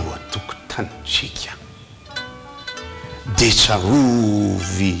ny eo atokotanitsika de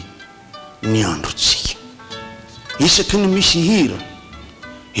tsarovy ny androtsika isaky ny misy hira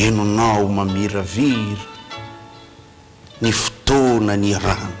enonao mamiravira ny fotoana ny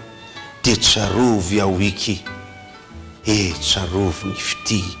rano de tsarovy aoiky tsarovy ny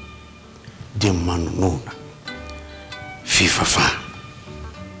fity de manonona fivavahana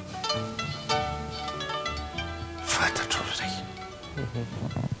fantatro zay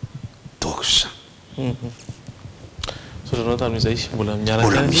doxa soranao tamin'izay mbola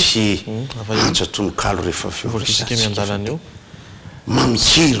miaraka misy antsatononkalo rehefa vorisika miandalana eo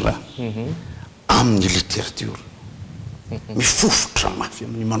mamihira amin'ny littérature mifofotra mafy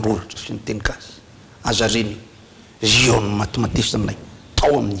amin'ny mandroratra sy ny teny gasy aza reny zion matematisy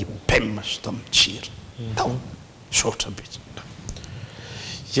tao amin'ny pema sy tao amin'ny tsira tao sotra be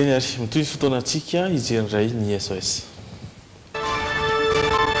zany ary mitoy fotoana atsika ijery indray ny SOS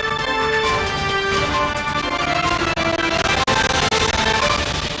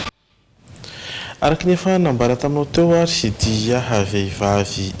Araka ny efa nambara taminao teo ary dia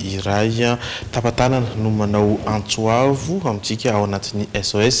vehivavy iray tapatanana no manao antsoavo amintsika ao anatin'ny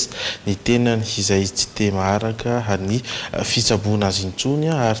SOS ny tenany izay tsy te maharaka ny fitsaboana azy intsony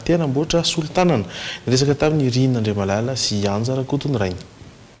ary tena namboatra solontanana niresaka tamin'ny Rina Andriamalala sy Anja Rakotony Rainy.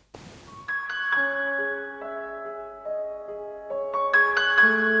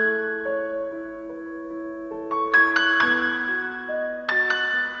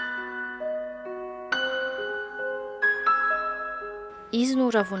 Izy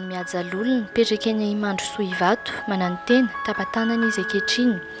no ravony miajalolona mipetraka eny Imandro Soivato manano tena tapatanana izy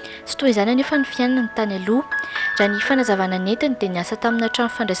ankehitriny sy toy izany anefa ny fiainana ny tany aloha raha ny fanazavana netiny dia niasa tamina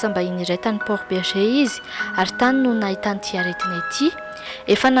trano fandraisam-bahiny iray tany Port Berger izy ary tany no nahitany ity aretina ity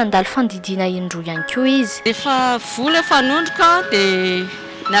efa nandalo fandidiana indroa ihany koa izy. Efa vola efa nondroka dia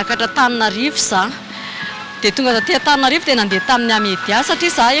niakatra Tananarivo za dia tonga taty Tananarivo dia nandeha tamin'ny Amedia satria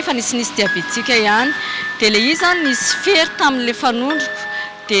za efa nisy diabetsika ihany dia le izy zany nisy fery tamin'le fanondroko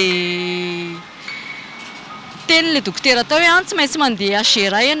dia ten'le dokotera tao hoe tsy maintsy mandeha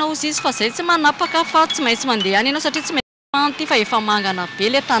Gera ianao izy fa zay tsy manapaka fa tsy maintsy mandeha any ianao satria tsy maintsy manty fa efa mangana be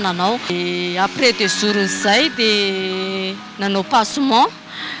le tananao. Après 2 jours zay dia nanao passement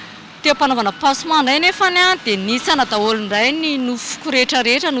teo mpanaovana passement indray nefany dia nitsana daholo indray ny nofoko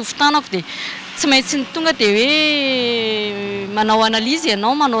rehetrarehetra nofo tanako dia tsy maintsy ny tonga dia hoe manao analyse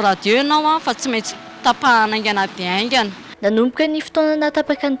ianao manao radio ianao fa tsy maintsy tapahana aingana dia aingana. Nanomboka ny fotoana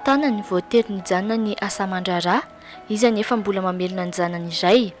natapaka ny tanany voatery nijanona ny asa aman-draharaha izy anefa mbola mamelona ny zanany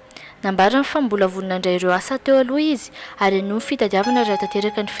iray. Nambarany fa mbola vonona indray ireo asa teo aloha izy ary no fitadiavana raha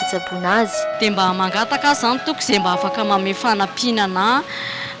tanteraka ny fitsaboana azy. Dia mba mangataka zany toko izay mba afaka manome fanampiana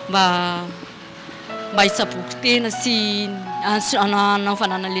mba hitsaboako tena sy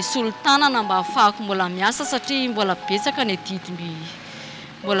anaovana an'ilay solontanana mba ahafahako mbola miasa satria mbola betsaka ny didiny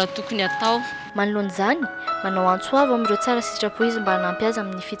mbola tokony atao. Manoloan'izany manao antsoavo amin'ireo tsara sitrapo izy mba hanampy azy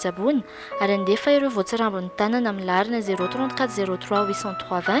amin'ny fitsaboana ary andefa ireo voatsirambiny tanana amin'ny laharana 034 03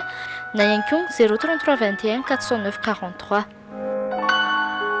 803 20 na ihany koa 033 21 409 43.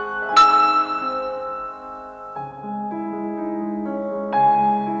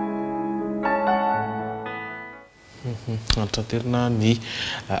 Antraterina ny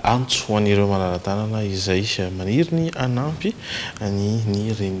antso an'ireo manara-tanana izay maniry ny anampy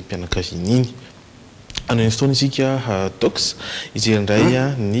ny renim-pianakaviana iny. Ano fotoana isika tox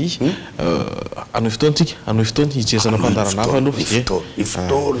ijerindray ny ano fotoana tsika ano fotoana ijerizana fandaranafa aloha ny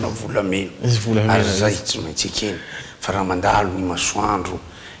fotoana volamena ary zay tsy maintsy ekeny fa raha mandalo ny masoandro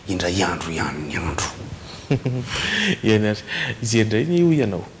indray andro ihany ny andro. Ijerindray ny io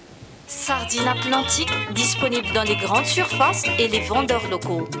ianao. Sardines Atlantique, disponible dans les grandes surfaces et les vendeurs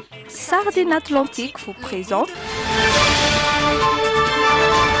locaux. Sardines Atlantique vous présente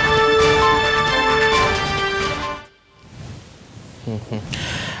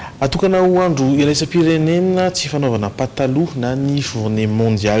atokana ho andro iraisam-pirenena tsy fanaovana pataloha na ny journée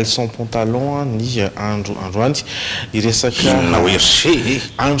mondiale sans pantalon ny androany iresaka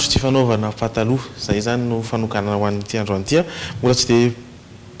andro tsy fanaovana pataloha zay zany no fanokana ho an'ity androany ity mbola tsy dia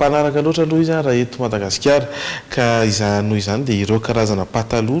panaraka loatra aloha izy raha eto Madagasikara ka noho izany dia ireo karazana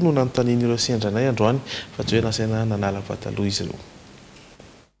pataloha no nanontaniana ireo sendranay androany fa tsy hoe nasaina nanala pataloha izy aloha.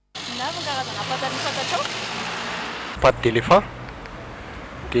 Patte d'éléphant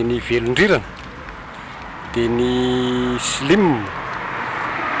dia ny velondrirana dia ny slim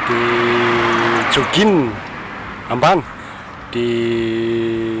dia jogging ambany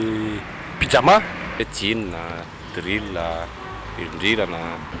dia pyjama jean drill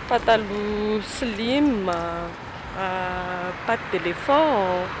velondrirana pataloha slim patte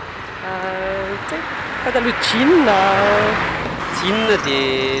d'éléphant pataloha jean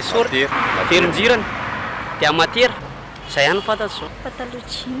dia short velondrirana dia amateur zay ihany fantatro. pataloha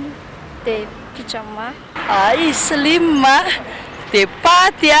jean dia pyjama slim dia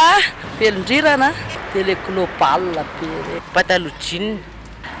paty velondrirana dia le global be pataloha jean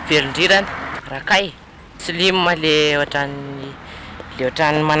velondrirana rakay slim le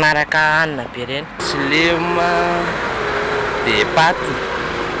ohatrany manaraka hanina be reny slim dia paty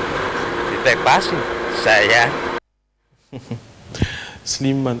dia taille-basse zay ihany.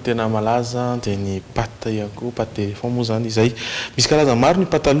 Slim ny tena malaza dia ny patte ihany koa patte d'éléphant moa zany izay misy karazana maro ny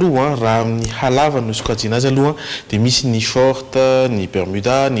pataloha raha amin'ny halava no sokajiana azy aloha dia misy ny short, ny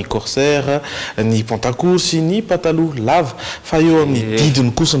bermuda, ny corsaire, ny pantacourt sy ny pataloha lava fa eo amin'ny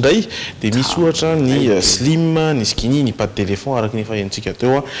didiny kosa indray dia misy ohatra ny slim, ny skinny, ny patte d'éléphant araka ny efa hentsika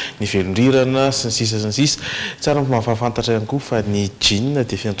teo ny velondrirana sy ny sisa sy ny sisa tsara mahafantatra ihany koa fa ny jean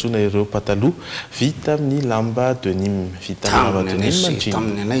dia fiantsoana ireo pataloha vita amin'ny lamba denim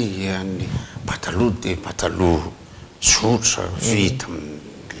tamin'ny anay pataloha dia pataloha tsotra vita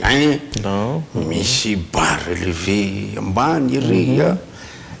lin misy bas relevé ambany ery a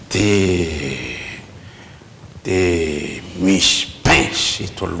dia misy pince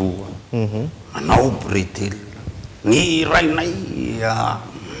eto aloha manao bretelle ny rainay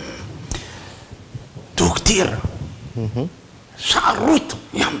dokotera saroto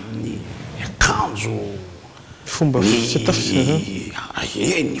amin'ny akanjo fomba ny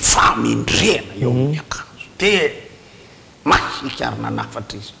famindrena eo amin'ny akanjo dia masikarina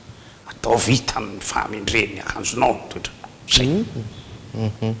nafatra izy atao vita amin'ny famindreny akanjonao toetra zay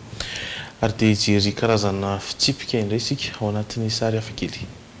ary dia hijery karazana fitsipika indray isika ao anatin'ny sary hafakely.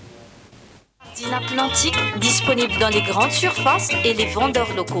 Sardine Atlantique, disponible dans les grandes surfaces et les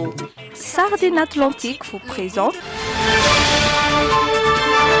vendeurs locaux. Sardine Atlantique vous présente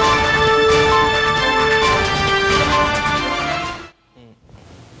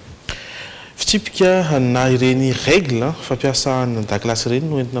fitsipika na ireny règle fampiasana an-dakilasy ireny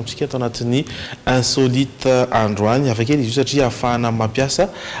no entina amintsika atao anatin'ny insolite androany hafakely izy io satria ahafahana mampiasa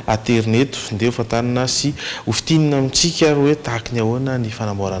internet dia ho fantanina sy ho fitinina amintsika ary hoe tahaka ny ahoana ny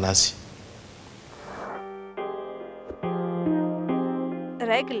fanamboarana azy.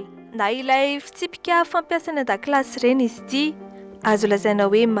 Règle na ilay fitsipika fampiasana an-dakilasy ireny izy ity azo lazaina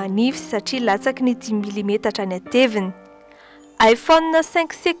hoe manify satria latsaky ny 10 mm hatrany ateviny. iPhone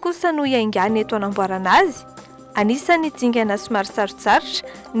 5C kosa no iaingana eto anamboarana azy. Anisany dingana somary sarotsarotra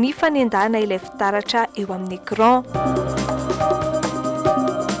ny fanendahana ilay fitaratra eo amin'ny écran.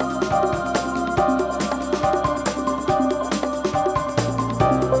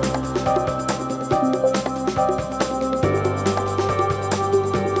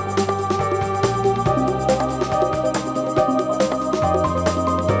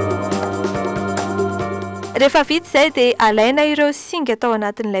 Rehefa vita izay dia alaina ireo singa atao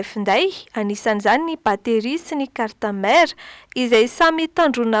anatin'ilay finday, anisan'izany ny bateria sy ny carte mère izay samy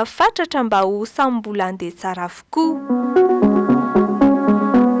tandrona fatratra mba ho samy mbola andeha tsara avokoa.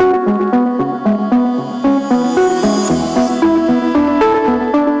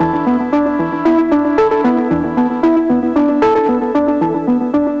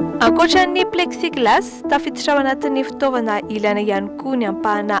 Ankoatran'ny plexiglas, tafiditra ao anatin'ny fitaovana ilana ihany koa ny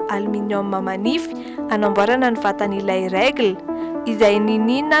ampahana aluminium manify anamboarana ny vatan'ilay règle izay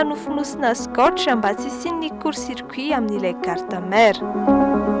ninina nofonosina scotch mba tsy hisian'ny court-circuit amin'ilay carte mère.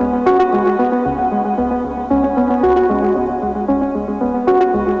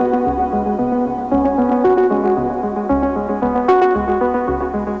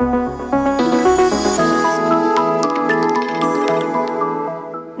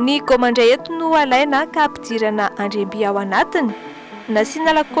 Ny gomandray eto no alaina ka ampidirana andremby ao anatiny.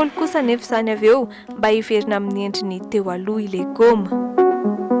 Nasiana lakôly kosa nefa izany avy eo mba hiverina amin'ny endriny teo aloha ilay goma.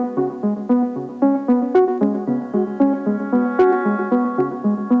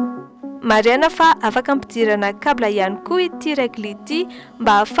 Mariana fa afaka ampidirana kabla ihany koa ity règle ity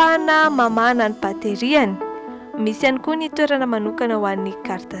mba ahafahana mamana ny bateriany. Misy ihany koa ny toerana manokana ho an'ny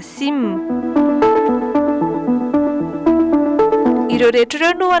carte SIM. Ireo rehetra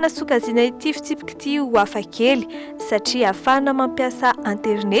ireo no anasokajina ity fitsipika ity ho hafakely satria ahafahana mampiasa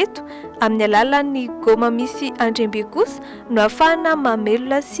internet amin'ny alalan'ny goma misy andremby kosa no ahafahana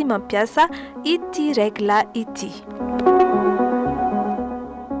mamelona sy mampiasa ity règle ity.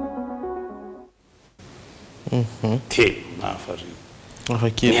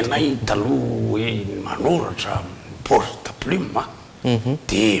 Nenay taloha hoe manoratra porte plume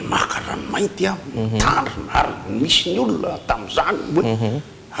dia maka ranomainty mitandrina ary misy ny olona tamin'izany hoe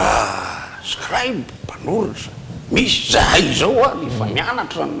scribe mpanoratra misy zahay zao a efa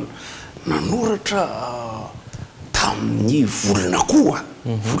mianatra nanoratra tamin'ny volon'akoho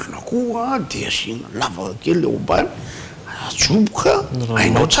dia asiana lavaka kely eo ambany atsoboka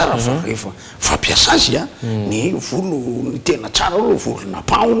ainao tsara fa rehefa fampiasa azy ny volo ny tena tsara aloha volona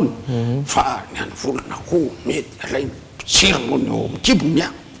paony fa ny any volon'akoho mety alaina tsirony eo amin'ny kibony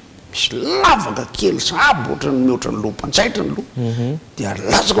misy lavaka kely sabo ohatrany mihoatra ny lohampanjaitra ny loha dia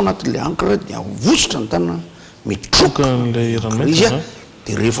latsaka anatin'ilay ankra dia vosotra ny tanana mitroka izy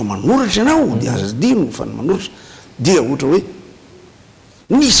dia rehefa manoratra ianao dia aza dino fa ny manoratra dia ohatra hoe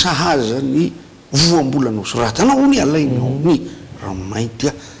ny sahaza ny voambolanao soratanao ny alainao ny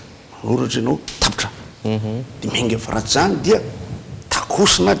ranomainty manoratra ianao tapitra dia miainga fa ratsy zany dia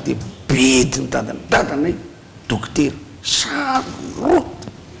takosina dia bediny dadanay dokotera sarota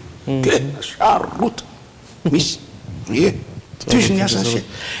tena sarota misy toiziny asa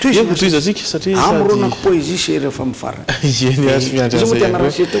toizatsika satria amronako poésie se rehefa mifarana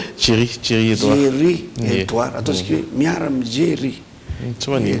Jerry Edouard ataontsika hoe miara mijery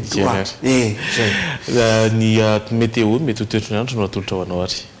tsy manidy ny météo mety ho toetrany andro no atolotra ho anao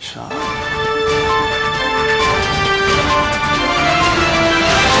ary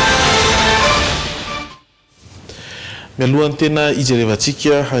mialohany tena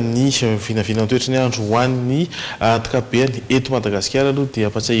ijerevantsika ny vinavinany toetrany andro hoan'ny antikabeany eto Madagasikara aloha dia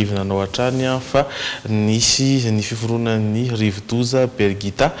ampatsahivina anao hatrany fa nisy ny fiforonan'ny rivodoza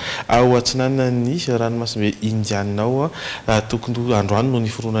Bergita ao atsinanany ranomasimbe indianao tokony androany no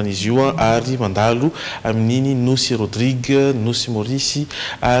niforonan'izy io ary mandalo amin'iny Nosy Rodrigue, Nosy Maurice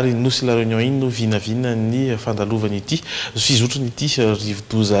ary Nosy La Réunion iny no vinavinany fandalovany ity fizotrony ity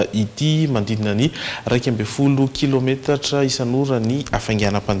rivodoza ity manodidina ny 12 kilometatra isan'ora ny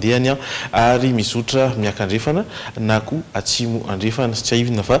afainganam-pandehany ary mizotra miakandrefana na koa atsimo andrefana tsy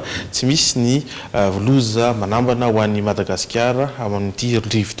aivina fa tsy misy ny loza manambana ho an'ny Madagasikara amin'ity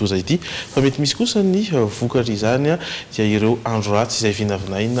rivodoza ity fa mety misy kosa ny vokatra izany dia ireo andro ratsy izay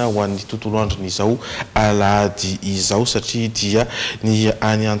vinavinaina ho an'ny tontolo androny izao alahady izao satria dia ny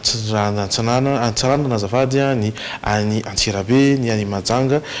any Antsiranana nazafady ny any Antsirabe ny any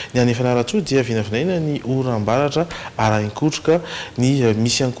Majanga ny any Fianarantsoa dia vinavinaina ny oram-baratra arahinkotroka ny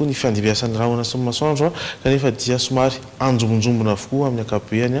misy ihany koa ny fandebiasan'ny rahona sy masoandro kanefa dia somary anjombonjombona avokoa amin'ny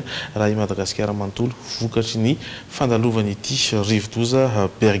akapobeany raha i Madagasikara manontolo vokatry ny fandalovany ity rivodoza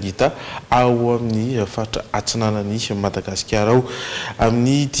Bergita ao amin'ny faritra atsinanany Madagasikara ao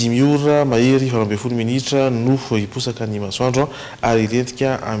amin'ny 10 ora mahery 20 minitra no hiposaka ny masoandro ary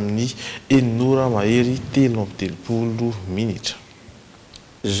irentika amin'ny 9 ora mahery 13 minitra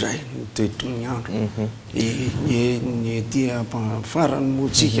zay toetrany andro ny dia farany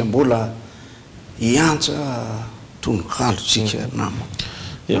motsika mbola iantsa tonokalotsika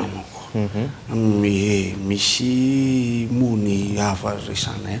misy mony ava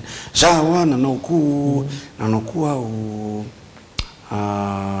resana zaho nanao koa aho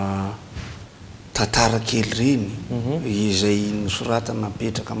tantara kely reny izay nosoratana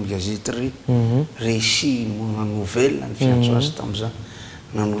napetraka amin'ny gazety récit na nouvelle ny fiantso azy tam'izany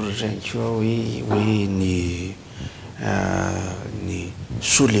nanoratra hoe ny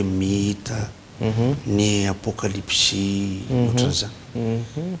solemita ny apocalypsie ohatran'izany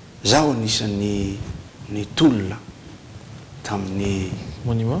zaho anisany ny tolona tamin'ny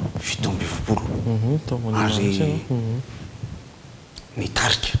 17 ary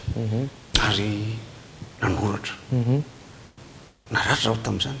nitarika ary nanoratra naratra aho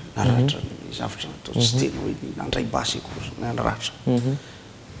tam'izany naratra ny zavatra natao tsy tena hoe nandray basy akory naratra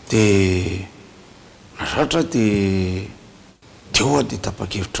de naratra de teo de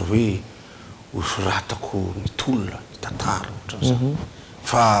tapa-kevitra hoe hosoratako ny tolona ny tantara ohatran'izany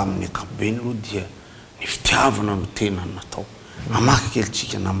fa amin'ny ankapobeny aloha dia ny fitiavana no tena natao amaky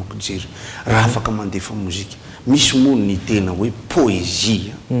kelitsika namako jery raha afaka mandefa mozika misy moa ny tena hoe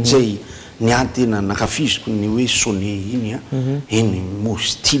poésie zay ny tena nakafiziko ny hoe sonné iny eny mo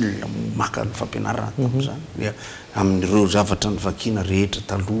style maka ny fampianarana tam'izany amin'ireo zavatra ny vakina rehetra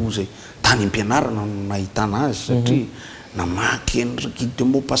taloha zay tany ampianarana no nahitana azy satria namaky endry Guy de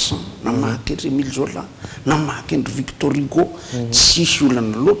Maupassant namaky endry Émile Zola namaky endry Victor Hugo tsisy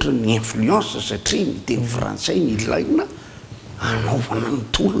olana loatra ny influence satria ny teny frantsay ny ilaina anaovana ny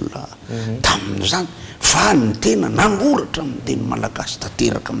tolona tamin'izany fa ny tena nanoratra amin'ny teny malagasy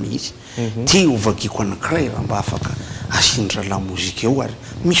tanteraka mihitsy ty ovakiko anankiray raha mba afaka asindra la mozika eo ary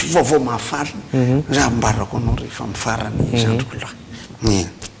misy vaovao mahafaly raha mbarako anao rehefa mifarany zandriko lahy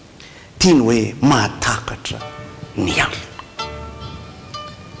tiany hoe mahatakatra ny alina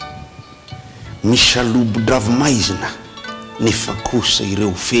misalobo-dravomaizina nefa kosa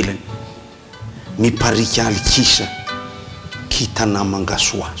ireo felany miparika alikisa kitana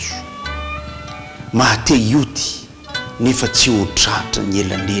mangasoazo mahate ioty nefa tsy hotratra ny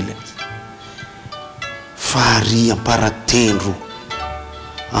elanelany fa ary amparatendro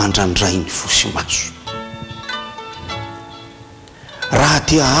andrandray ny fosy maso raha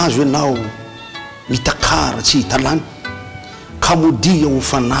tia azo ianao mitakara tsy hitalany ka modia ho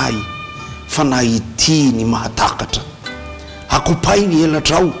fanahy ity ny mahatakatra akopay ny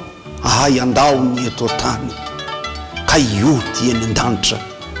elatrao ahay andao ny eto tany ka ioty eny an-danitra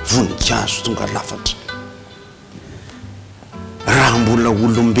voninkazo tonga lafatra raha mbola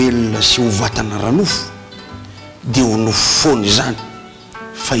olombelona sy ho vatana ranofo dia ho nofony zany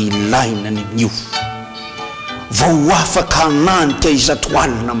fa ilaina ny niofo vao ho afaka hananty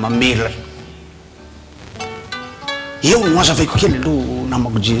aizatoalina mamelana eo no azavaiko kely aloha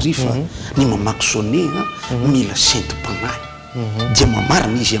namako jery fa ny mamaky sonné mila sainte-panahy dia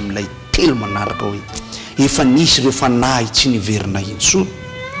mamarina izy amin'ilay telo manaraka hoe efa nisy ireo fanahy tsy niverina intsony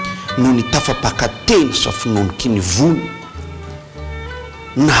no ny tafapakateny safinonoky ny vony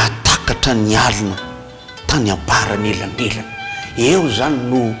natakatra ny alina tany abarany elanelana eo zany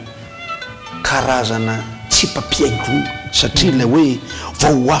no karazana tsy papia-drona satria lay hoe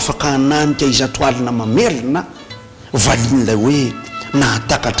vao afaka hananika izato alina mamelona valin'ilay hoe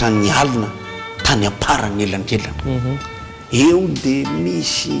natakatra ny alina tany aparany elanelana eo de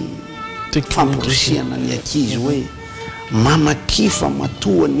misy famporosiana ny ankizy hoe mamakifa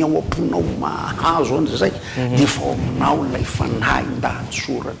matoany ao amponao mahazo an'izay de vao aminao lay fanahy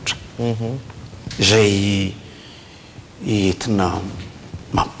ndahatsoratra zay entina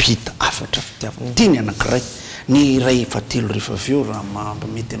mampita afatra fitiavana tiny anankiray ny ray fatelo rehefa aveo raha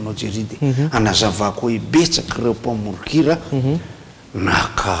mampamety anao jery de anazavako hoe betsaky reo mpamorokira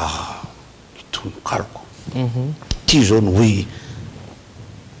naka itonokaloko ty zao no hoe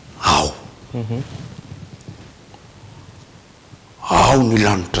ao ao ny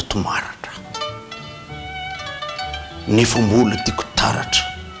lanitra tomaratra nefa mbola tiako taratra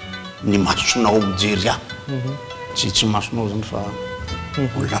ny masonao mijery aho tsy masonao zany fa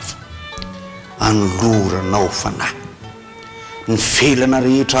olafa anoloranao fanahy ny felana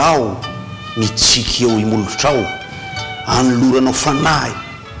rehetra ao mitsiky eo imolotra ao anoloranao fanahy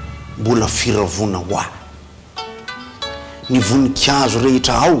mbola firavona ho ahy ny voninkazo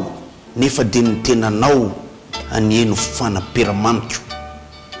rehetra ao nefa de ny tenanao anieno fanaperamamiko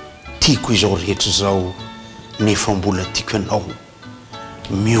tiako izao rehetra zao nefa mbola tiako ianao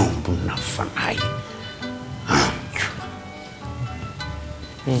miombona fanahy amiko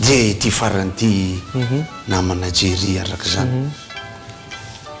de ty faranty namana jery araka zany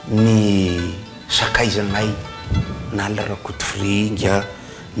ny sakaizanay na larakoty firinga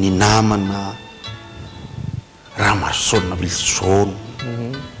ny namana raha marisona wilson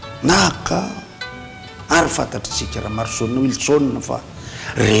naka ary fantatritsika raha marisona wilson fa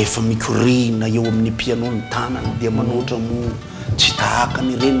rehefa mikorina eo amin'ny piano ny tanany dia manoatra mo tsy tahaka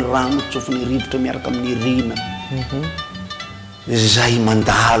ny reny rano tsofa ny rivotra miaraka amin'ny rina zay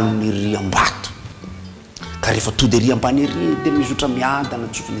mandalo ny riam-bato ka rehefa tody riam-bany ry de mizotra miadana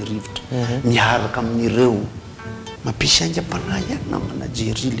tsofa ny rivotra miaraka amin'ireo mampisy aingam-panahy namana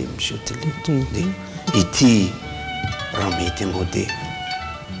jery le monsieur tele de ity raha mety anao de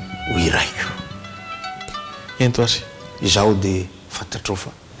ho iraiko ento asy izaho de fantatrao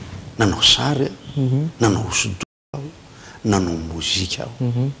fa nanao sary nanao hosodoko aho nanao mozika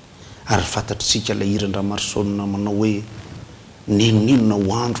aho ary fantatritsika la hiran-draha marisona manao hoe ninonino na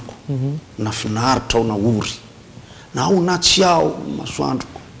ho androko na finaritra ao na ory na ao na tsy ao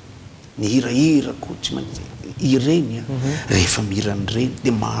masoandroko ny hirahirako tsy maintsy ireny rehefa miran'ireny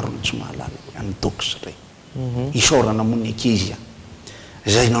de maro ny tsy mahalala andoks reny isaorana mony ankizy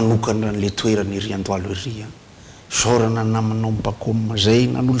zay nanokana le toerany riandoalo iry saorana namanao mbakoma zay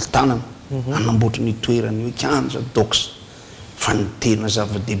nanolo tanana anamboatra ny toerany hoe kanja doks fa ny tena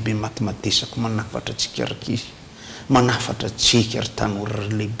zava-dehibe matimatesako manafatra tsika arakizy manafatra tsika ary tanora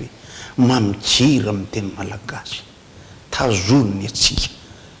lehibe mamijira amin'ny teny malagasy tazoniny atsika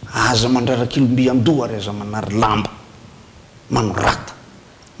aza mandrarakilomby andoha ary aza manary lamba manorata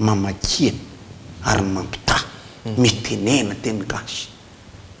mamakia ary mampita mitenena teny gasy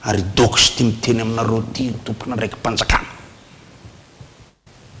ary doks ty miteny aminareo ty tompona raiky mpanjakana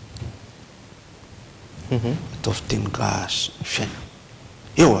ataovy teny gasy fiaina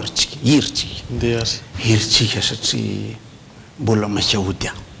eo ary tsika hiritsika satria mbola maikaody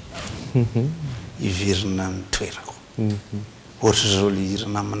aho iverina ny toerako ohatra zao le hira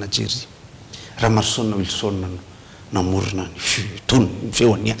namana jery raha marisona wilson namorona ny tonony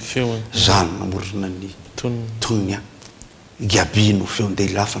feoany zany namorona ny tonony a gabino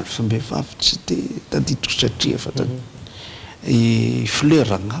feon-dehilahy fa ny fambehivavy tsy de tadidiko satria fa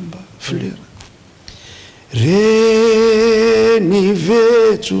fleur angamba fleur reny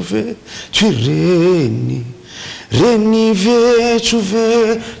vetsove tsireny reny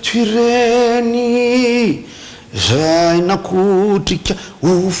vetsove tsireny zay nakotrika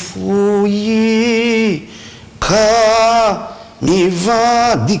ofoy ka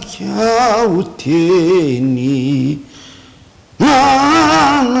nivadika ho teny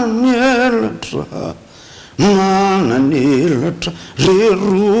nananelatra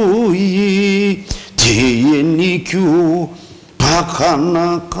reroy tenikio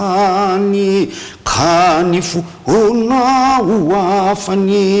pakanakany kany foona ho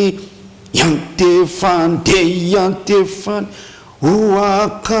afany yantefany ho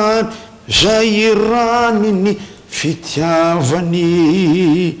akany zay raniny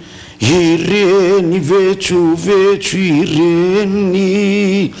fitiavany ireny vetsovetso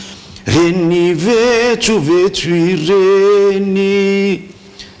ireny reny vetsovetso ireny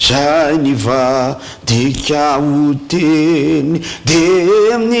zay nivadika ho teny de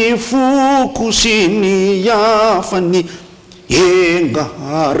amin'ny foko sy ny afany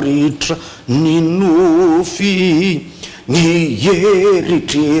engaritra ny nofy ny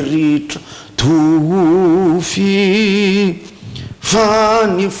eritreritra tofy fa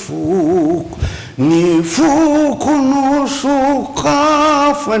ny foko no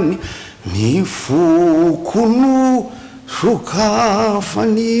sokafany ny foko no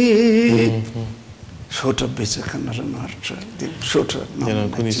sokafany sotra betsaka naranaritra de sotra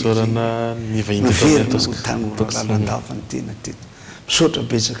koa ny sorana nivaintaalalandavany tena tety misotra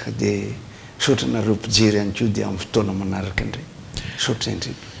betsaka de sotra nareo mpijery ihany koa de amin'ny fotoana manaraka indray sotra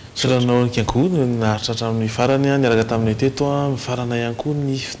indray soranao kiankoa naharitra hatramin'ny farany a niaraka taminay teto a mifarana ihany koa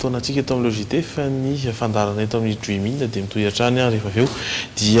ny fotoanantsika eto amin'ny logité fa ny fandarana eto amin'ny juimina de mitohy hatrany a rehefa aveo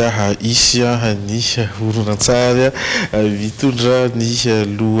dia isy a ny horonan-tsary a mitondra ny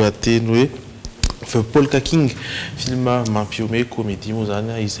lohateny hoe Paul Kaking film mampiome comédie moa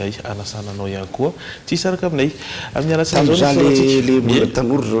zany izay anasananao ihany koa tsisy araka aminay amin'ny alatsiny zao le mbola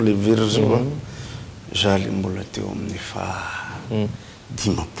tanora zao le vera zao za le mbola teo amin'ny fa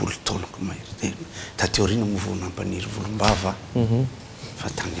dimapolo taona ko mahery tateorina moa vao nampaniry volombava fa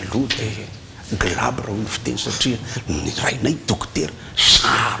tany aloha de glab raha ho ny fiteny satria ny rainay dokotera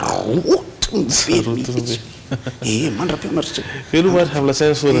saroto ny very mihitsy mandra-pianaritra elo mary amin'ny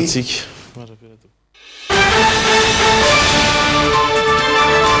lasaina sorantsika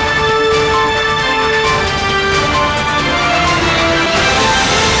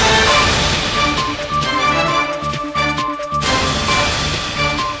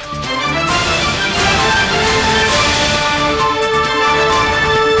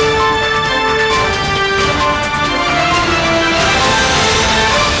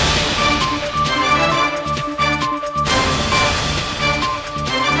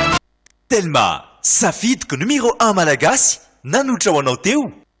Telma, safidiko numéro 1 malagasy nanotra ho anao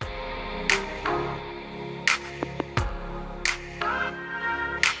teo.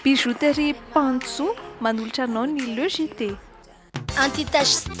 Bijouterie Pantso manolotra anao ny Le Jite.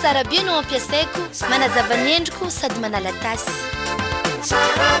 Anti-tache tsara be no ampiasaiko, manazava ny endriko sady manala tasy.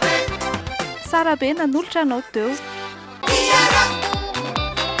 Sara be nanolotra anao teo.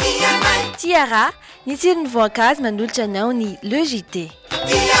 Tiara, ny tsirony voankazo manolotra anao ny Le Jite.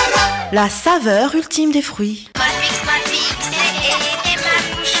 La saveur ultime des fruits.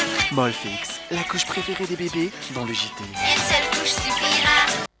 Molfix, la couche préférée des bébés dans le JT. Une seule couche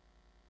suffira.